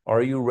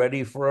 Are you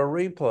ready for a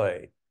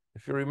replay?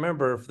 If you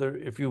remember,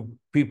 if you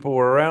people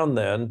were around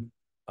then,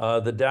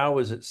 the Dow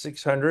was at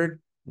 600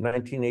 in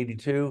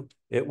 1982.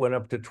 It went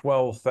up to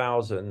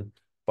 12,000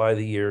 by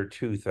the year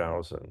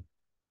 2000.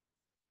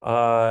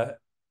 Well,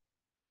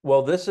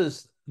 this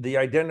is the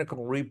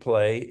identical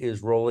replay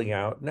is rolling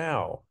out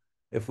now.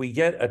 If we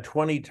get a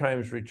 20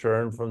 times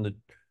return from the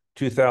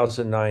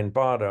 2009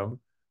 bottom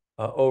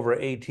over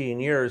 18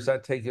 years,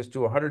 that takes us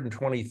to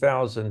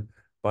 120,000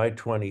 by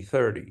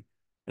 2030.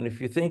 And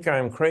if you think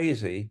I'm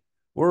crazy,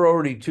 we're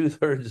already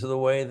 2/3 of the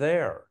way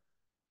there.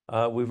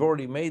 We've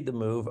already made the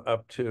move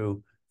up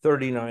to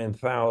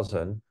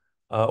 39,000.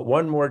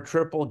 One more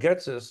triple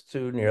gets us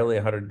to nearly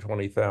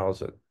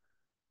 120,000.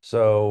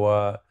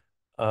 So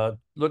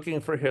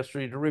looking for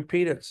history to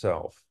repeat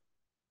itself.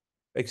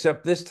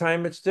 Except this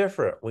time it's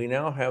different. We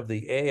now have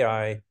the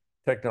AI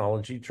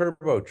technology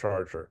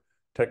turbocharger.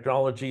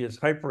 Technology is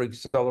hyper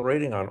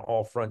accelerating on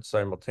all fronts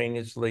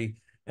simultaneously,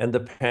 and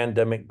the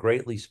pandemic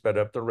greatly sped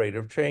up the rate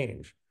of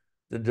change.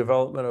 The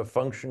development of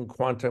function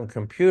quantum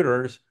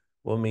computers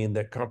will mean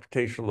that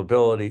computational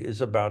ability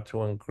is about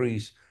to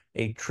increase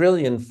a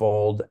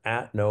trillion-fold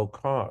at no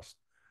cost.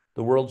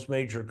 The world's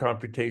major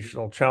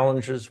computational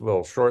challenges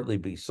will shortly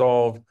be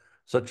solved,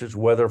 such as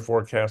weather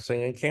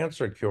forecasting and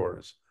cancer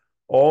cures.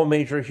 All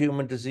major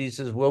human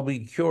diseases will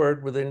be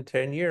cured within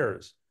 10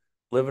 years.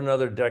 Live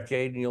another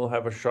decade and you'll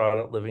have a shot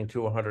at living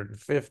to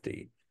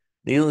 150.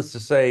 Needless to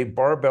say,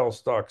 barbell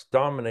stocks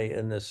dominate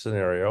in this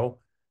scenario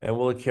and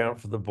will account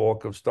for the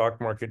bulk of stock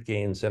market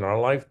gains in our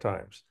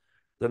lifetimes.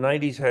 The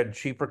 90s had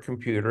cheaper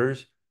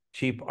computers,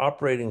 cheap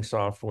operating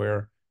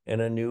software,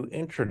 and a new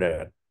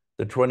internet.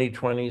 The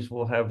 2020s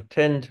will have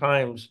 10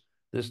 times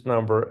this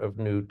number of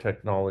new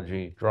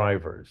technology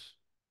drivers.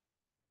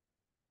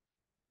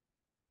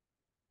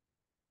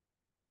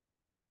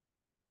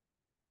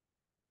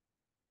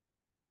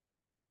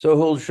 So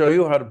who'll show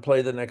you how to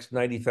play the next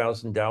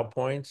 90,000 Dow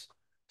points?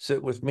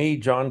 Sit with me,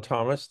 John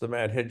Thomas, the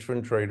Mad Hedge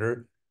Fund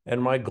Trader,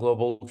 and my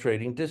Global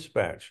Trading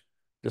Dispatch.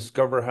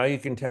 Discover how you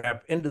can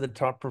tap into the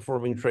top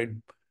performing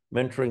trade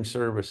mentoring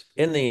service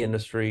in the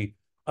industry,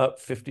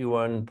 up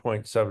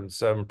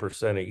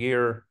 51.77% a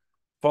year.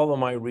 Follow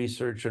my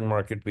research and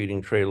market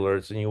beating trade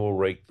alerts, and you will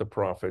rake the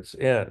profits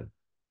in.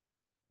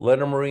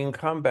 Let a Marine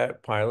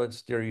combat pilot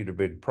steer you to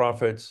big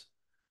profits.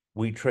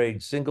 We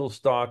trade single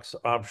stocks,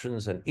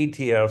 options, and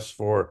ETFs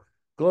for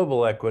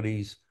global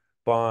equities,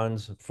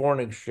 bonds, foreign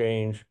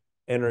exchange,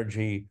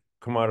 energy,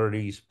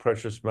 commodities,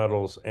 precious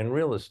metals, and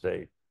real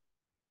estate.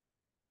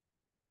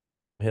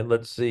 And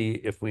let's see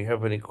if we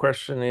have any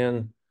question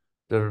in.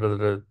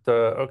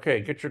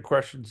 Okay, get your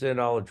questions in.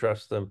 I'll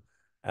address them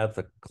at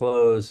the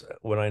close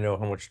when I know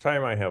how much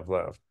time I have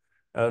left.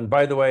 And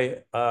by the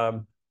way,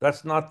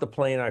 that's not the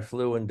plane I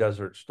flew in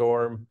Desert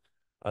Storm.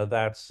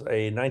 That's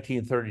a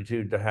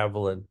 1932 de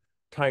Havilland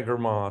Tiger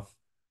Moth.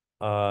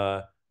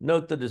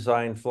 Note the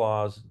design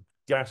flaws.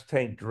 Gas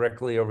tank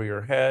directly over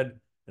your head.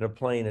 In a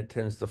plane, it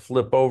tends to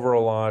flip over a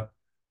lot,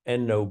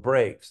 and no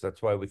brakes.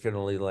 That's why we can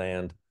only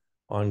land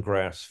on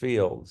grass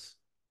fields.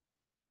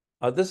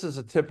 This is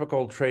a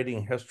typical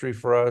trading history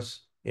for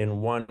us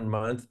in 1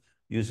 month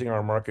using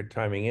our market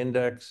timing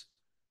index.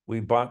 We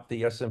bought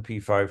the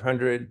S&P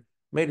 500,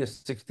 made a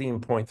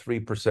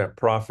 16.3%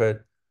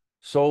 profit,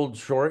 sold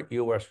short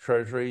U.S.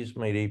 Treasuries,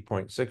 made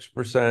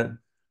 8.6%,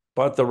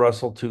 bought the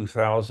Russell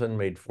 2000,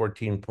 made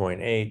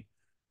 14.8%,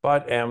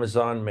 bought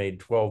Amazon, made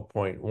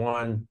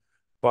 12.1%,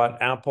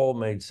 bought Apple,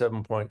 made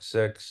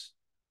 7.6%,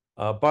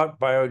 bought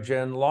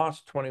Biogen,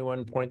 lost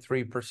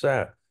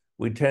 21.3%.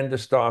 We tend to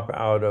stop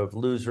out of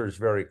losers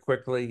very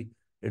quickly.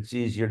 It's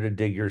easier to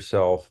dig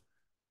yourself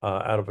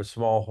out of a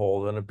small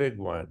hole than a big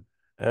one.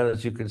 And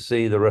as you can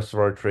see, the rest of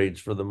our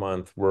trades for the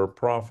month were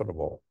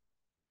profitable.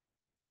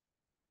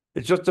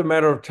 It's just a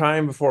matter of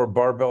time before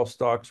barbell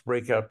stocks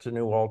break out to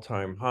new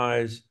all-time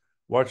highs.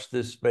 Watch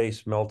this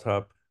space melt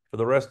up for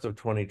the rest of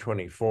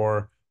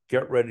 2024.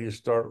 Get ready to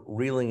start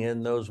reeling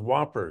in those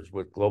whoppers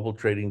with Global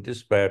Trading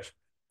Dispatch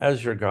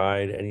as your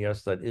guide. And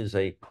yes, that is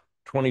a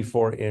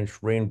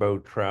 24-inch rainbow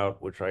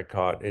trout, which I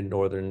caught in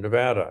northern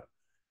Nevada.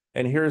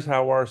 And here's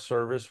how our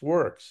service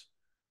works.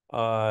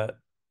 At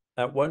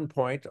one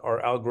point, our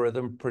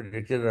algorithm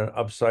predicted an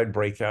upside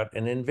breakout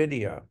in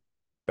NVIDIA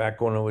back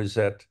when it was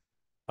at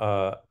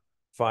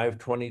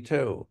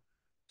 522.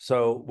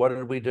 So what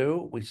did we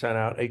do? We sent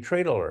out a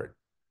trade alert.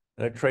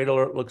 And a trade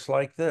alert looks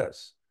like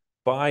this.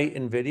 Buy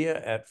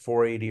NVIDIA at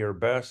 480 or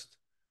best.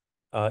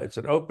 It's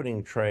an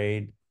opening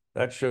trade.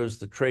 That shows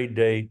the trade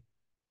date.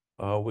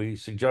 We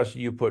suggest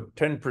you put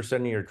 10%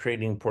 of your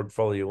trading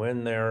portfolio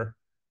in there.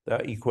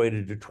 That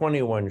equated to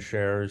 21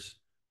 shares.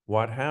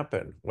 What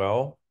happened?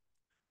 Well,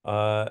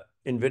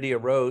 NVIDIA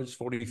rose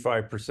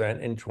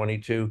 45% in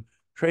 22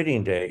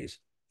 trading days.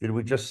 Did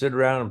we just sit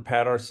around and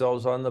pat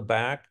ourselves on the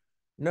back?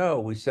 No,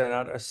 we sent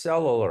out a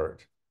sell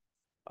alert.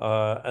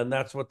 And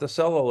that's what the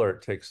sell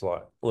alert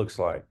looks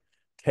like.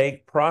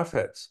 Take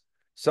profits.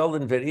 Sell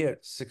NVIDIA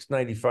at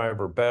 695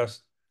 or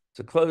best. It's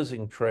a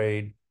closing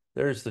trade.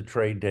 There's the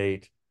trade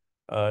date.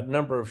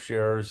 Number of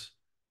shares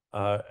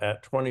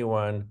at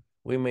 21.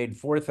 We made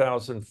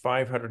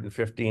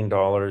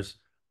 $4,515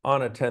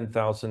 on a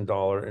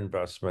 $10,000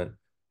 investment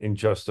in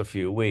just a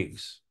few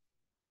weeks.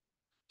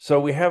 So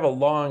we have a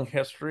long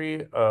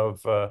history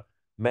of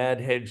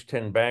mad hedge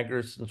 10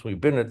 baggers since we've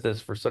been at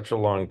this for such a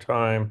long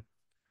time.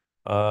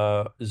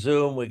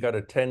 Zoom, we got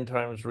a 10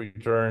 times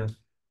return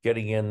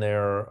getting in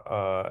there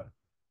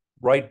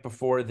right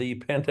before the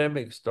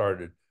pandemic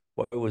started.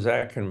 What was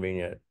that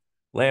convenient?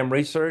 Lam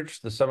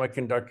Research, the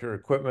semiconductor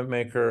equipment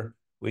maker,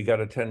 we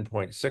got a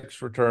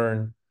 10.6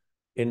 return.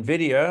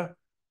 NVIDIA,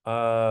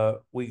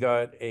 we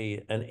got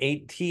an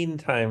 18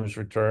 times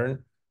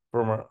return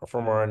from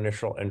our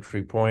initial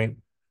entry point.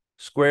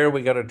 Square,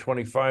 we got a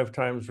 25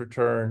 times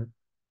return.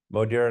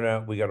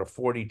 Moderna, we got a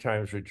 40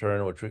 times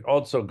return, which we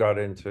also got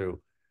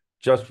into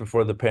just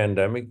before the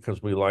pandemic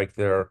because we like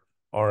their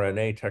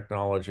RNA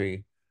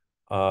technology.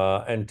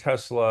 And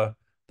Tesla,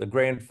 the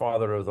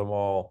grandfather of them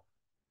all,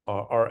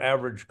 our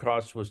average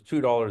cost was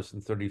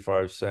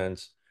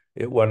 $2.35.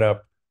 It went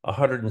up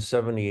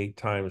 178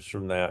 times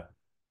from that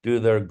due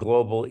to their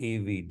global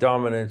EV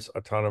dominance,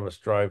 autonomous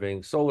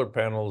driving, solar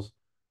panels,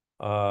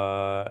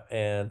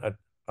 and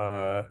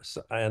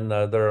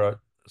their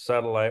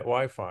satellite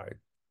Wi-Fi.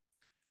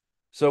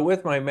 So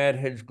with my Mad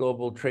Hedge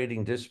Global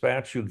Trading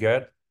Dispatch, you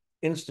get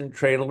instant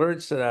trade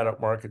alerts set out at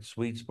market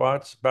sweet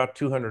spots, about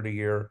 200 a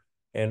year,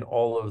 and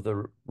all of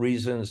the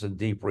reasons and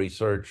deep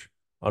research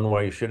on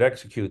why you should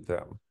execute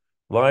them.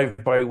 Live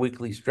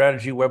bi-weekly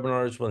strategy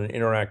webinars with an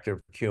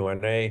interactive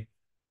Q&A,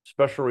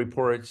 special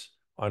reports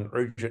on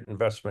urgent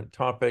investment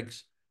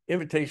topics,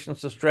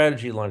 invitations to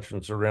strategy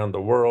luncheons around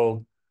the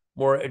world,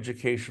 more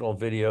educational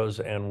videos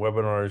and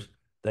webinars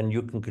than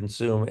you can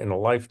consume in a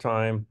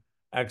lifetime,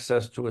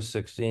 access to a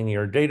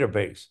 16-year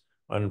database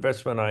on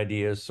investment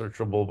ideas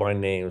searchable by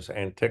names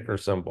and ticker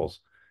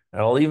symbols.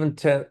 And I'll even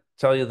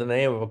tell you the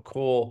name of a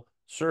cool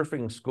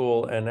surfing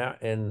school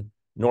in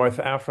North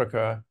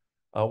Africa.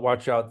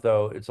 Watch out,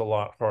 though. It's a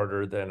lot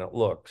harder than it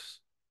looks.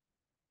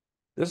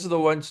 This is the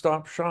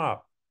one-stop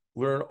shop.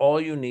 Learn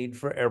all you need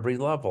for every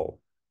level.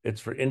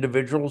 It's for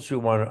individuals who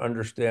want to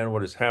understand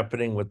what is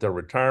happening with their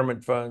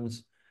retirement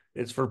funds.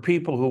 It's for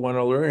people who want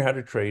to learn how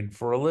to trade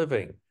for a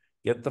living,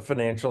 get the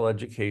financial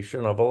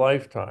education of a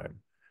lifetime.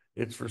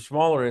 It's for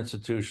smaller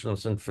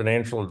institutions and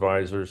financial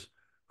advisors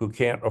who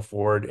can't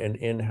afford an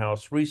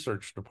in-house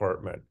research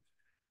department.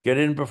 Get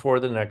in before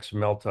the next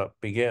melt-up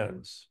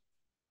begins.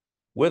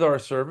 With our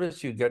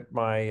service, you get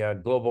my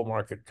global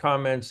market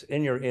comments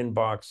in your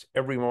inbox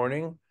every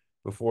morning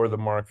before the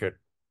market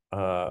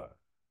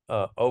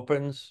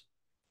opens.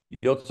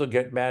 You also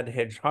get Mad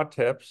Hedge Hot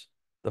Tips,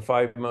 the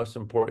 5 most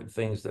important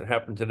things that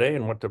happened today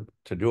and what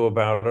to do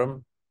about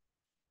them.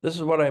 This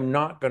is what I'm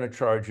not going to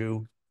charge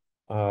you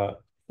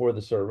for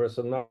the service.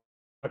 I'm not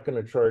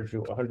going to charge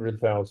you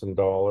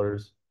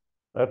 $100,000.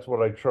 That's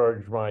what I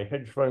charge my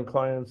hedge fund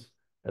clients,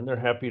 and they're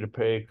happy to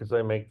pay because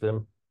I make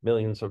them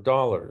millions of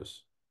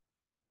dollars.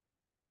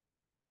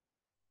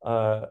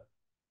 And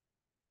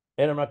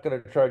I'm not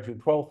going to charge you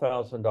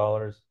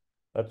 $12,000.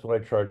 That's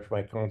what I charge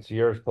my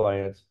concierge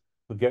clients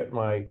who get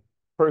my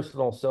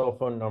personal cell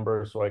phone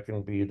number so I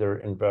can be their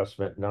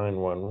investment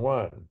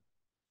 911.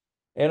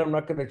 And I'm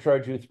not going to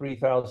charge you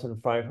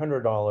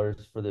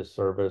 $3,500 for this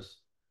service.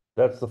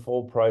 That's the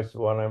full price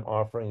of what I'm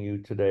offering you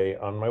today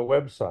on my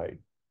website.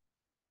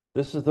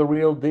 This is the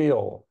real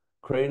deal.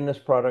 Creating this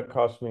product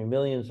cost me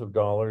millions of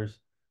dollars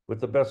with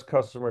the best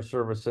customer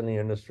service in the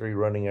industry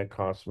running it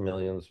costs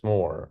millions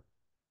more.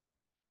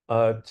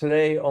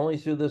 Today, only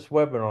through this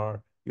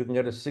webinar, you can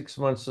get a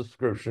 6-month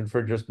subscription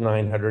for just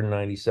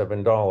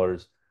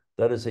 $997.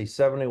 That is a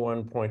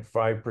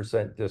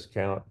 71.5%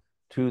 discount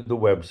to the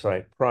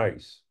website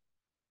price.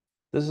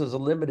 This is a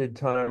limited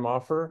time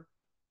offer.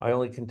 I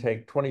only can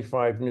take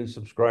 25 new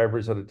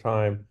subscribers at a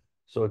time.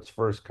 so it's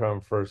first come,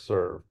 first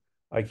serve.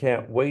 I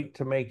can't wait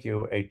to make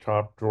you a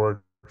top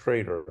drawer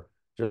trader.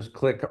 Just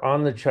click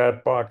on the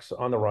chat box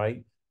on the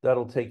right.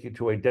 That'll take you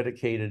to a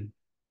dedicated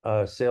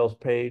sales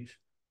page,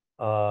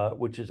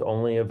 which is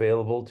only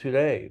available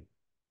today.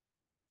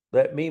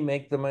 Let me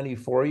make the money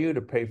for you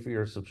to pay for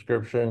your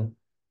subscription.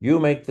 You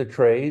make the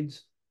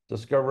trades.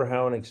 Discover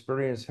how an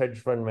experienced hedge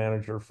fund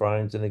manager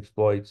finds and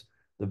exploits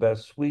the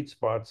best sweet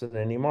spots in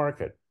any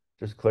market.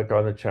 Just click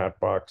on the chat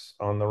box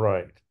on the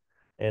right.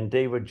 And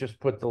David just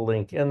put the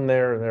link in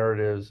there. There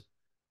it is,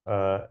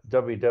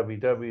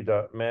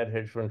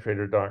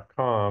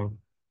 www.madhedgefundtrader.com.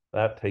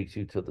 That takes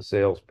you to the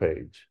sales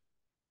page.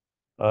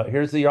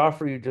 Here's the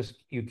offer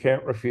you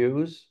can't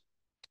refuse.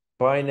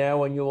 Buy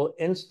now and you will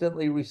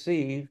instantly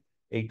receive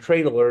a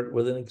trade alert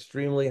with an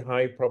extremely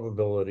high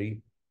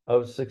probability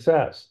of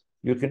success.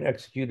 You can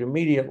execute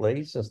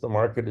immediately since the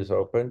market is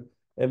open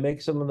and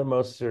make some of the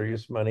most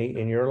serious money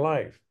in your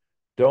life.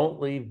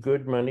 Don't leave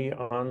good money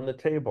on the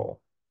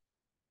table.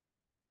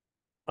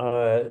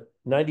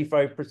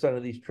 95%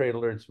 of these trade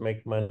alerts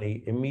make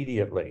money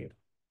immediately.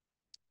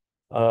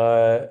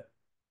 And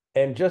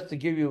just to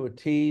give you a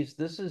tease,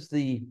 this is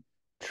the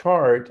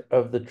chart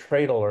of the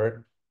trade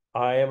alert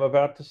I am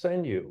about to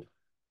send you,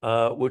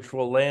 which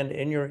will land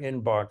in your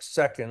inbox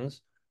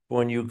seconds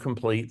when you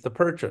complete the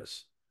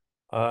purchase.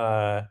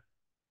 You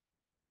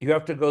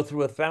have to go through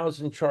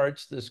 1,000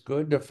 charts this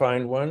good to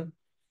find one.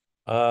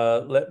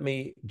 Let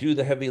me do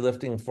the heavy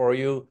lifting for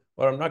you.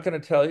 What I'm not going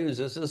to tell you is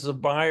this is a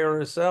buy or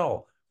a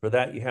sell. For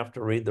that, you have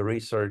to read the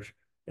research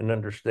and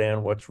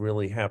understand what's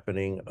really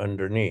happening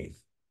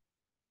underneath.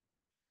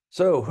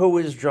 So who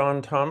is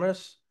John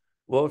Thomas?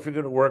 Well, if you're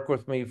going to work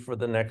with me for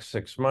the next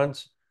 6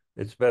 months,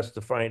 it's best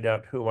to find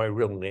out who I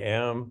really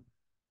am.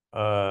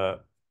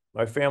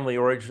 My family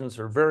origins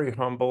are very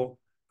humble,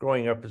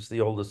 growing up as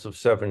the oldest of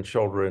 7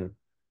 children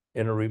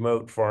in a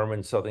remote farm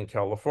in Southern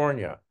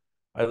California.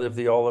 I lived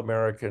the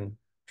all-American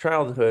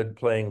childhood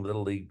playing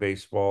Little League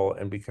Baseball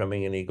and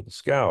becoming an Eagle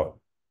Scout.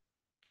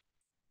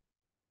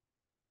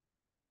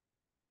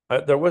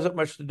 There wasn't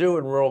much to do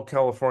in rural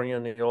California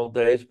in the old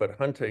days, but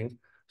hunting.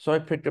 So I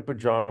picked up a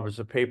job as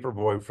a paper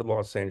boy for the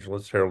Los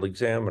Angeles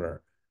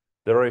Herald-Examiner.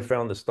 There I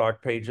found the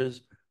stock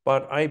pages,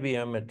 bought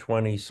IBM at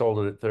 20, sold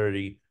it at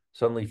 30,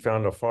 suddenly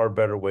found a far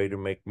better way to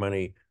make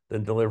money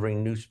than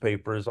delivering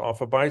newspapers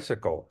off a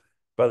bicycle.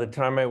 By the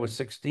time I was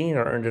 16,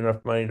 I earned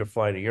enough money to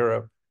fly to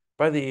Europe.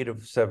 By the age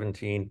of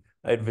 17,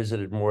 I had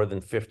visited more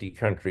than 50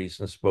 countries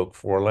and spoke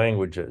 4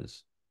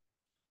 languages.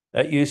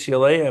 At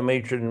UCLA, I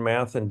majored in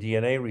math and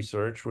DNA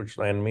research, which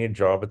landed me a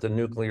job at the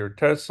nuclear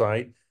test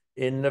site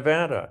in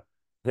Nevada.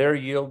 Their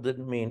yield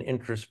didn't mean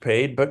interest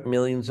paid, but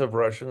millions of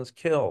Russians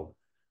killed.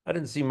 I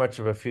didn't see much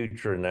of a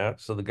future in that,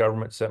 so the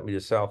government sent me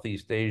to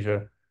Southeast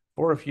Asia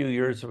for a few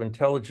years of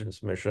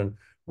intelligence mission,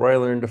 where I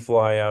learned to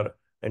fly out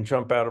and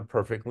jump out of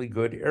perfectly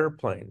good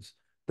airplanes.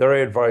 There I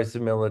advised the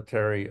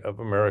military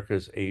of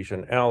America's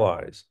Asian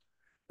allies.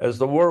 As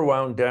the war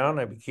wound down,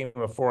 I became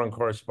a foreign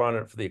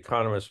correspondent for The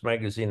Economist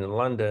magazine in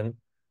London.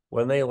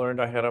 When they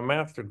learned I had a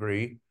math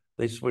degree,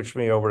 they switched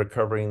me over to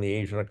covering the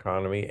Asian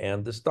economy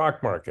and the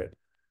stock market.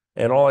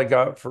 And all I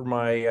got for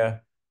my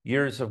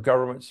years of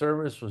government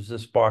service was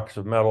this box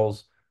of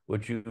medals,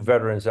 which you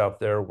veterans out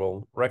there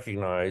will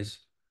recognize.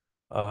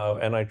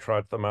 And I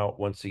trot them out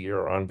once a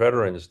year on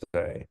Veterans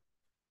Day.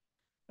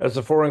 As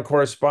a foreign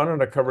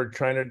correspondent, I covered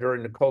China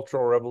during the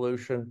Cultural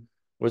Revolution,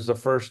 was the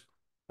first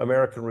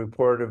American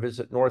reporter to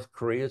visit North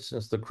Korea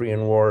since the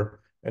Korean War,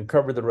 and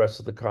covered the rest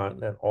of the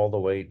continent all the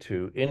way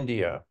to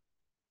India.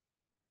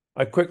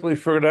 I quickly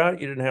figured out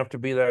you didn't have to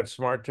be that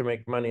smart to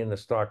make money in the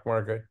stock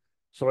market,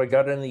 so I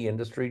got in the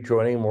industry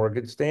joining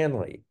Morgan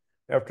Stanley.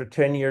 After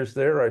 10 years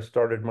there, I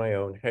started my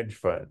own hedge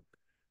fund.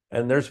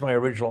 And there's my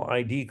original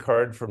ID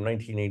card from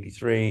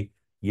 1983.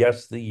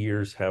 Yes, the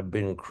years have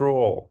been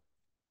cruel.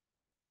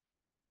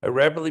 I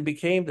rapidly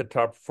became the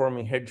top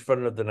performing hedge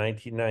fund of the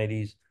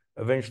 1990s,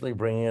 eventually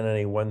bringing in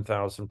a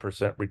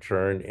 1,000%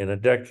 return in a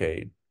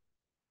decade.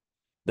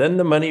 Then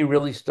the money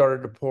really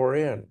started to pour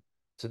in.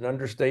 It's an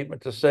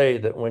understatement to say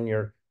that when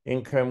your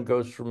income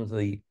goes from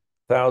the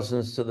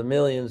thousands to the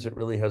millions, it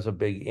really has a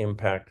big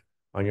impact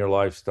on your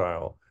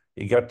lifestyle.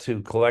 You got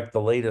to collect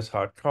the latest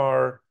hot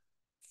car,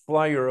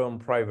 fly your own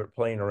private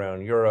plane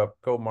around Europe,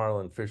 go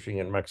marlin fishing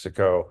in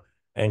Mexico,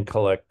 and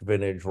collect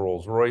vintage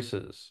Rolls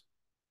Royces.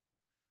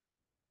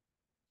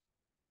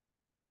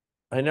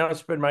 I now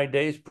spend my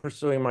days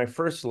pursuing my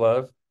first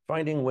love,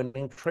 finding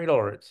winning trade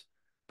alerts.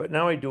 But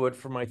now I do it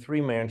for my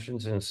 3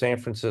 mansions in San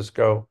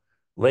Francisco,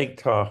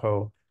 Lake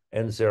Tahoe,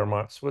 and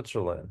Zermatt,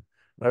 Switzerland.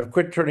 And I've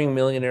quit turning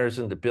millionaires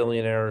into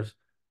billionaires.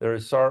 There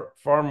is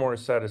far more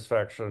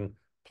satisfaction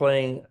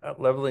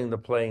leveling the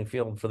playing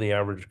field for the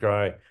average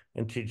guy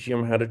and teaching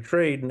him how to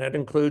trade, and that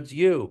includes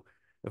you.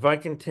 If I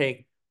can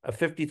take a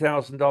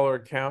 $50,000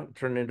 account and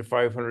turn it into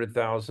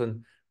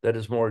 500,000, that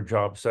is more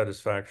job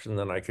satisfaction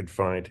than I could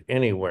find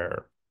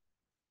anywhere.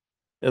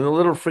 In the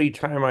little free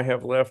time I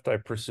have left, I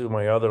pursue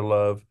my other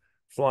love,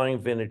 flying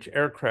vintage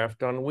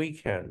aircraft on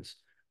weekends.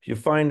 If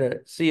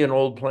you see an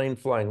old plane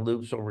flying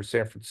loops over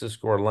San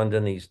Francisco or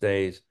London these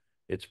days,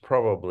 it's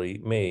probably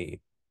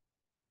me.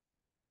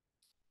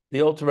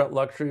 The ultimate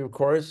luxury, of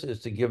course, is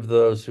to give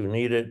those who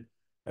need it.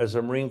 As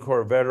a Marine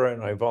Corps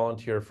veteran, I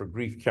volunteer for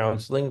grief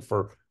counseling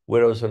for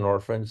widows and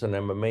orphans, and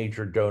I'm a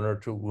major donor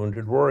to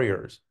wounded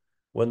warriors.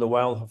 When the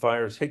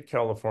wildfires hit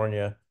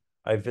California,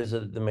 I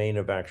visited the main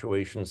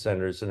evacuation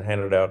centers and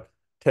handed out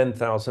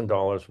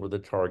 $10,000 worth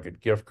of Target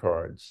gift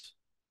cards.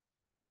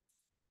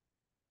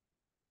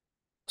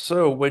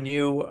 So when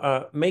you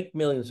make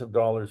millions of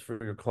dollars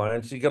for your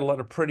clients, you get a lot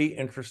of pretty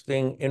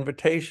interesting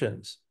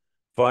invitations.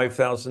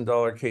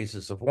 $5,000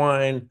 cases of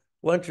wine,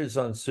 lunches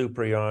on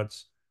super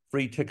yachts,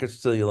 free tickets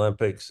to the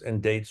Olympics,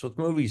 and dates with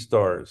movie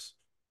stars.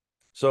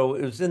 So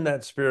it was in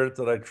that spirit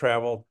that I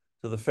traveled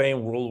to the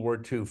famed World War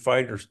II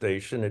fighter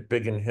station at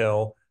Biggin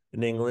Hill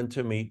in England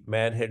to meet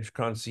Mad Hedge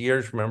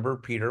concierge member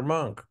Peter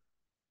Monk.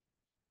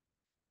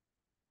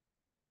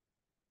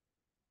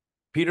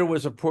 Peter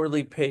was a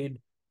poorly paid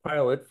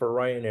pilot for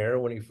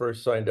Ryanair when he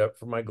first signed up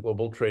for my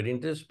global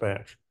trading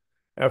dispatch.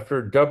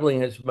 After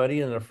doubling his money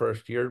in the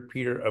first year,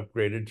 Peter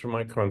upgraded to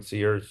my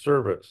concierge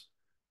service.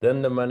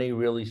 Then the money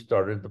really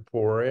started to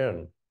pour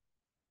in.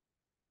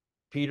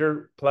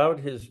 Peter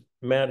plowed his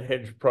Mad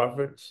Hedge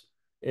profits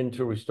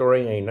into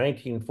restoring a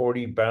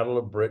 1940 Battle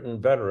of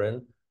Britain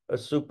veteran, a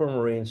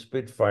Supermarine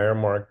Spitfire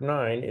Mark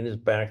IX, in his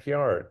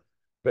backyard,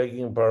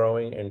 begging,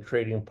 borrowing, and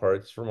trading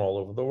parts from all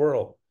over the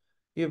world.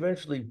 He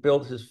eventually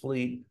built his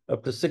fleet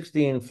up to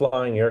 16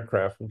 flying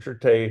aircraft, which are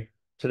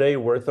today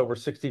worth over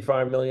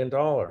 $65 million.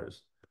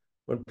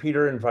 When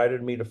Peter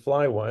invited me to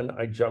fly one,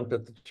 I jumped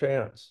at the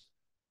chance.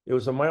 It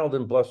was a mild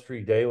and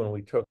blustery day when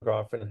we took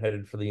off and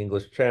headed for the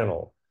English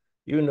Channel.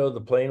 Even though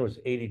the plane was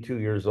 82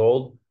 years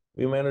old,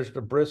 we managed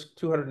a brisk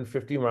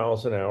 250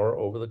 miles an hour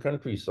over the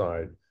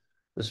countryside.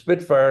 The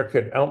Spitfire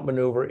could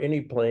outmaneuver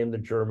any plane the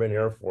German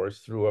Air Force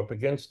threw up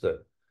against it.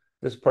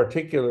 This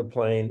particular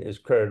plane is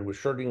credited with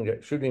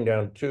shooting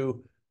down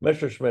two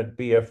Messerschmitt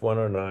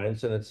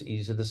Bf-109s, and it's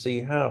easy to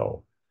see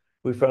how.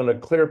 We found a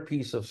clear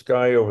piece of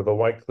sky over the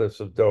white cliffs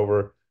of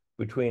Dover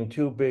between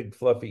two big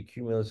fluffy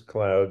cumulus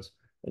clouds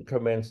and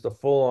commenced a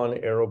full-on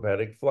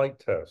aerobatic flight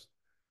test.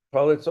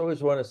 Pilots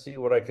always want to see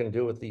what I can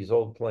do with these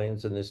old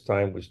planes, and this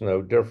time was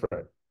no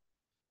different.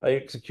 I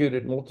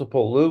executed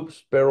multiple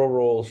loops, barrel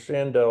rolls,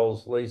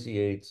 chandelles, lazy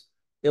eights,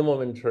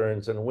 Immelman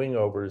turns, and wing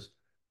overs,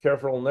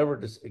 careful never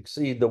to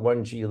exceed the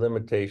 1G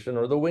limitation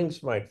or the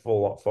wings might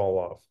fall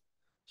off.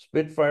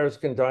 Spitfires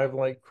can dive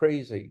like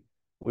crazy.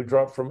 We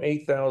dropped from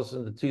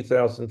 8,000 to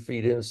 2,000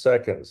 feet in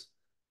seconds.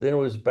 Then it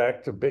was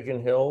back to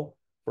Biggin Hill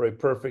for a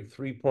perfect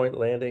three-point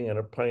landing and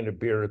a pint of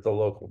beer at the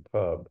local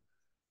pub.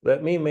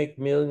 Let me make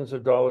millions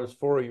of dollars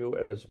for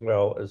you as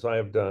well as I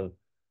have done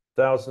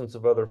thousands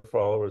of other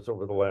followers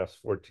over the last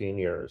 14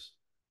 years.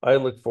 I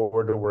look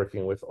forward to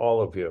working with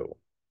all of you.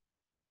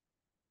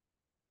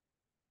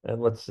 And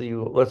let's see,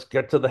 let's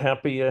get to the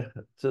happy,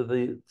 to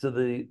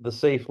the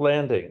safe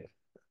landing.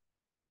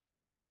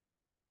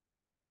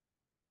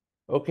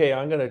 Okay,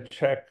 I'm going to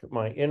check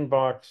my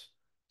inbox,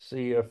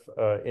 see if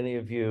any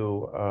of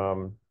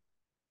you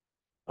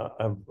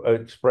have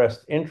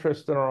expressed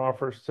interest in our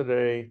offers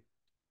today.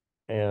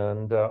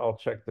 And I'll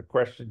check the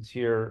questions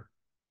here.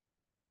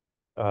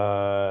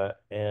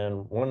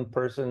 And one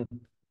person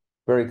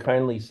very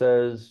kindly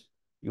says,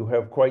 you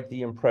have quite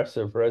the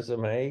impressive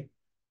resume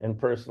and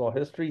personal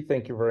history.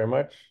 Thank you very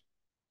much.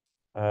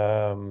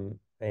 And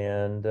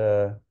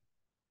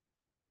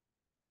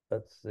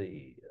let's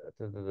see.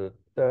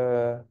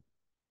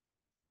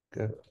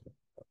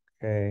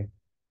 Okay,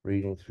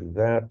 reading through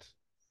that.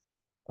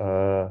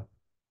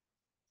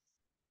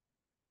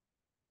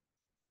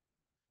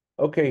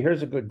 Okay,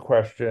 here's a good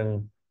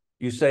question.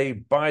 You say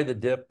buy the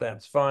dip,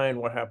 that's fine.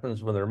 What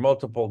happens when there are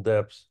multiple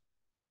dips?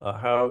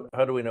 How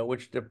do we know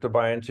which dip to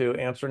buy into?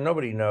 Answer,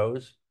 nobody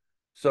knows.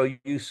 So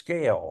you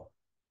scale.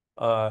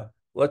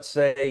 Let's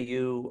say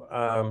you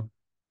have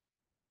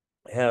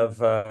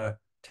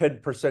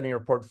 10% of your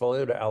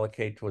portfolio to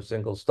allocate to a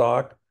single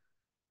stock.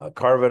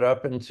 Carve it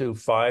up into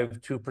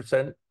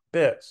 2%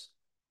 bits.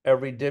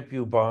 Every dip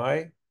you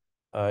buy,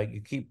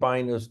 you keep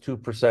buying those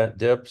 2%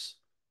 dips.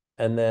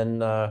 And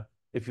then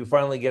if you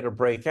finally get a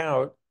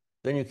breakout,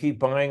 then you keep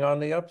buying on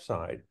the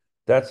upside.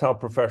 That's how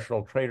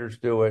professional traders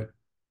do it.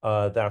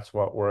 That's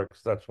what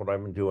works. That's what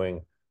I've been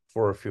doing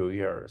for a few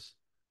years.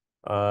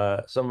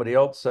 Somebody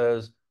else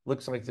says,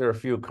 looks like there are a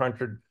few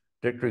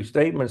contradictory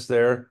statements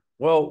there.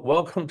 Well,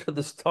 welcome to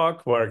the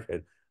stock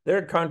market. There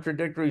are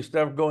contradictory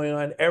stuff going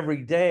on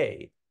every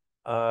day.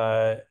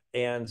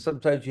 And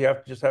sometimes you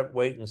have to just have to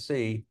wait and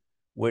see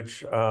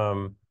which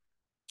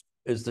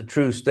is the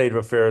true state of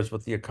affairs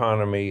with the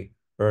economy,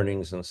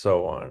 earnings, and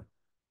so on.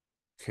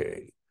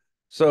 Okay.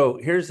 So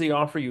here's the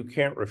offer you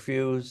can't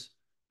refuse.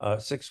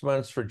 6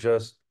 months for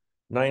just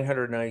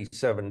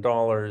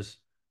 $997.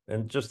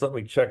 And just let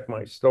me check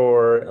my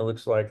store. It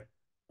looks like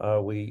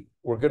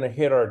we're going to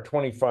hit our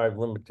 25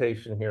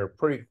 limitation here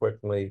pretty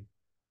quickly.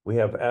 We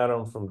have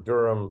Adam from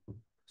Durham,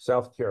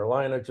 South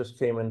Carolina, just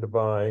came in to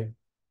buy.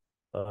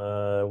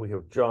 We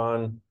have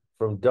John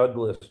from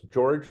Douglas,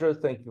 Georgia.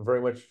 Thank you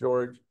very much,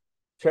 George.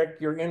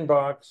 Check your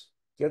inbox,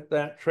 get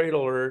that trade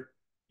alert.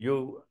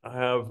 You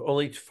have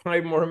only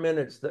 5 more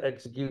minutes to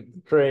execute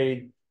the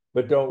trade,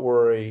 but don't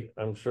worry.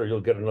 I'm sure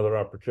you'll get another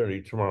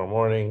opportunity tomorrow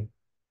morning.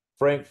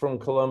 Frank from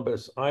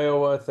Columbus,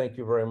 Iowa. Thank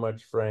you very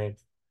much, Frank.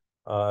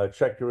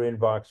 Check your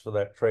inbox for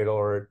that trade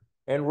alert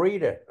and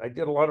read it. I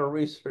did a lot of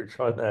research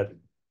on that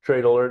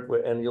trade alert,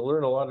 and you'll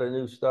learn a lot of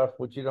new stuff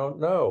which you don't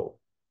know.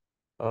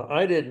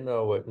 I didn't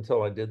know it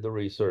until I did the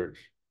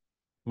research.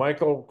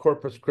 Michael,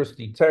 Corpus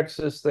Christi,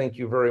 Texas. Thank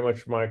you very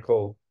much,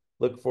 Michael.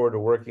 Look forward to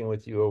working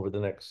with you over the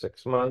next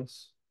 6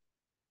 months.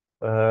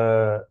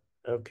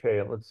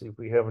 Okay, let's see if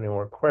we have any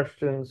more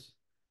questions.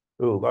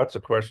 Ooh, lots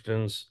of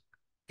questions.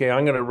 Okay,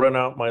 I'm going to run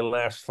out my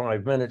last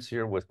 5 minutes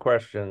here with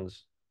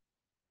questions.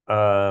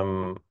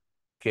 Okay,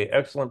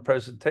 excellent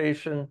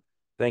presentation.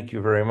 Thank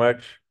you very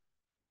much.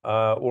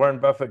 Warren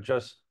Buffett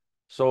just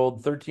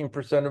sold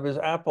 13% of his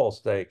Apple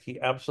stake. He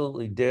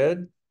absolutely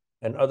did.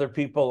 And other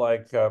people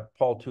like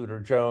Paul Tudor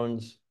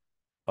Jones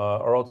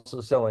are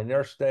also selling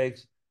their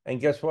stakes.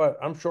 And guess what?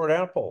 I'm short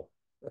Apple.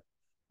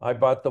 I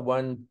bought the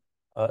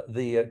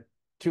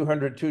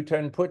 200,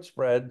 210 put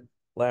spread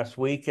last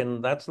week,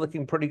 and that's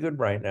looking pretty good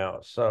right now.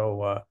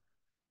 So,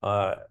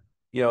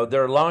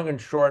 there are long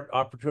and short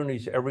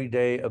opportunities every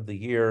day of the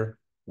year.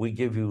 We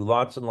give you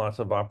lots and lots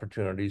of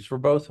opportunities for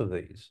both of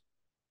these.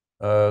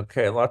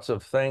 Okay, lots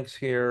of thanks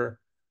here.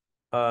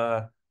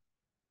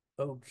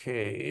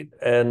 Okay,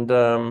 and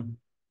let's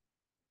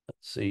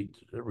see,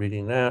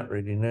 reading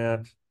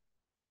that.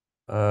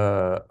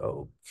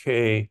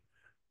 Okay,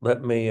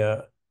 let me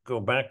go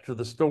back to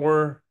the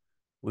store.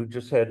 We've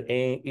just had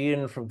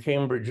Ian from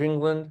Cambridge,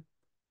 England,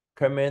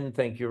 come in.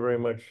 Thank you very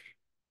much.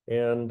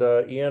 And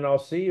Ian, I'll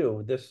see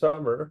you this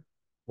summer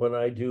when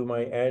I do my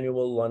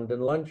annual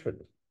London luncheon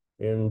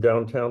in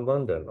downtown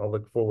London. I'll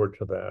look forward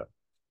to that.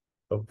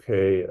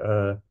 Okay,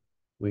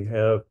 we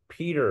have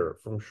Peter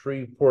from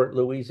Shreveport,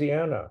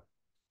 Louisiana.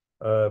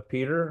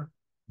 Peter,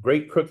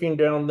 great cooking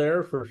down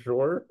there for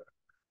sure.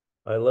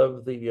 I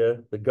love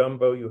the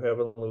gumbo you have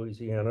in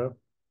Louisiana.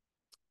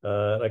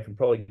 And I can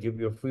probably give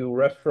you a few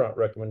restaurant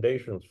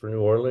recommendations for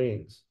New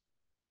Orleans.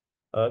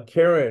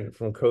 Karen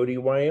from Cody,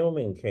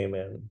 Wyoming came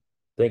in.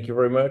 Thank you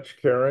very much,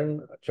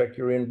 Karen. Check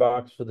your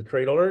inbox for the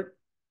trade alert.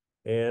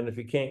 And if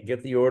you can't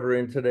get the order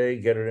in today,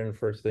 get it in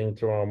first thing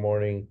tomorrow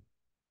morning.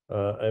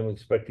 I'm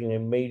expecting a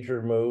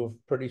major move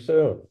pretty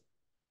soon.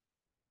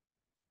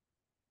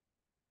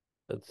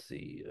 Let's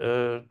see.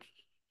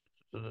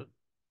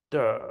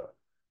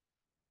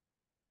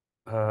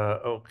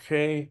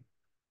 Okay.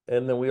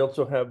 And then we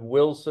also have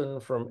Wilson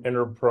from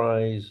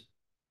Enterprise,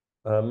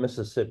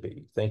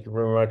 Mississippi. Thank you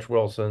very much,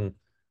 Wilson.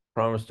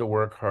 Promise to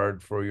work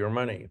hard for your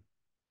money.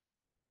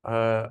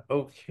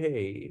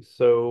 Okay,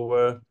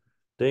 so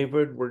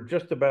David, we're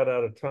just about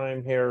out of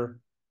time here.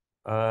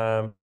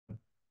 Do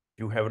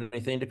you have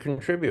anything to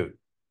contribute?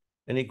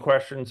 Any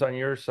questions on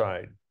your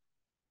side?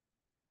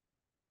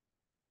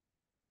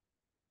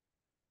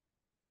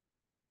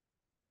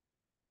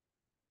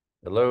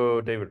 Hello,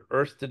 David.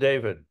 Earth to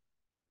David.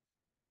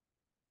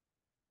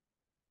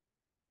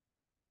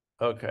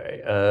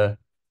 Okay.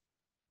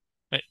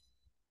 Hey,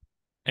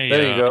 hey,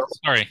 There you go.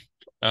 sorry.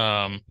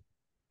 Um,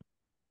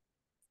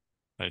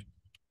 I,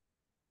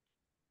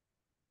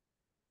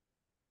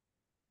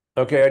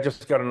 Okay, I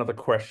just got another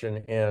question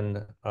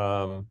in.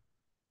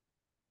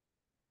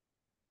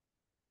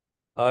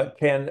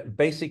 Can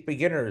basic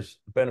beginners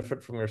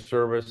benefit from your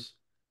service?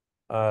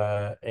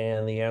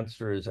 And the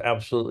answer is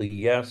absolutely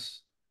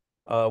yes.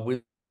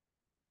 With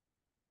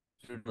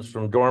students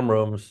from dorm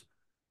rooms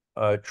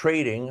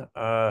trading,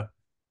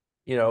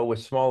 with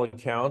small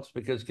accounts,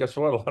 because guess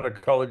what? A lot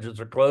of colleges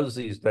are closed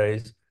these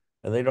days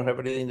and they don't have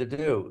anything to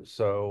do.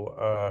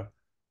 So,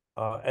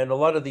 and a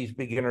lot of these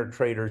beginner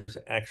traders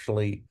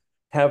actually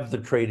have the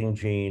trading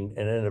gene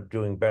and end up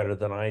doing better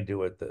than I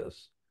do at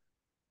this.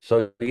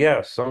 So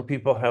yes, some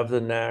people have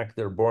the knack,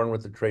 they're born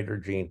with the trader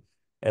gene,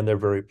 and they're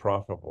very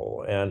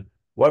profitable. And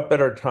what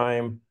better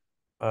time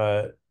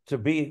to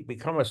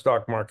become a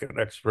stock market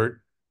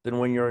expert than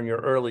when you're in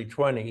your early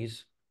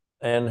 20s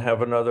and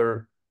have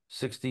another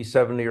 60,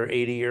 70, or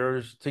 80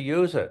 years to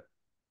use it.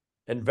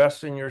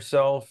 Invest in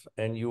yourself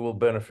and you will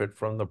benefit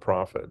from the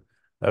profit.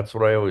 That's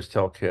what I always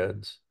tell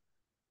kids.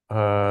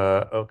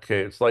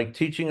 Okay, it's like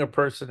teaching a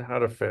person how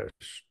to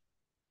fish.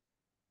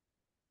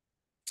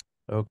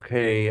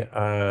 Okay,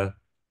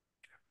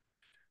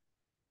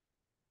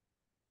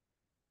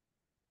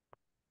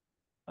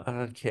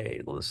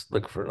 okay, let's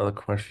look for another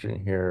question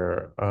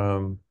here.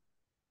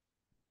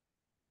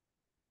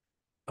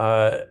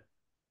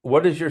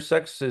 What is your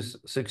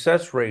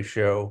success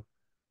ratio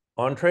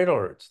on trade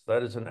alerts?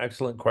 That is an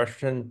excellent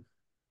question.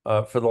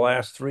 For the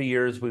last 3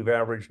 years, we've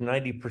averaged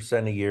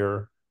 90% a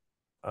year.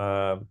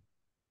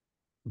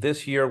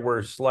 This year,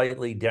 we're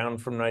slightly down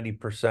from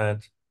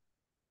 90%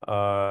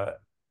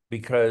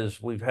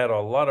 because we've had a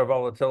lot of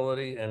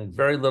volatility and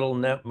very little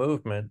net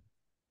movement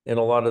in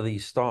a lot of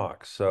these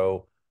stocks.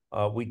 So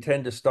we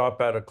tend to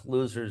stop out of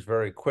losers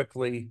very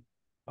quickly.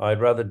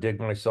 I'd rather dig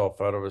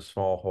myself out of a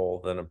small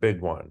hole than a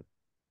big one.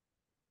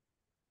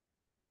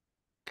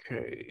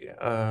 Okay,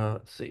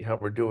 let's see how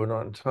we're doing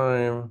on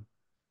time.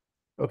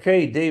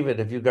 Okay, David,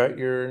 have you got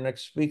your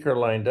next speaker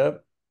lined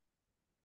up?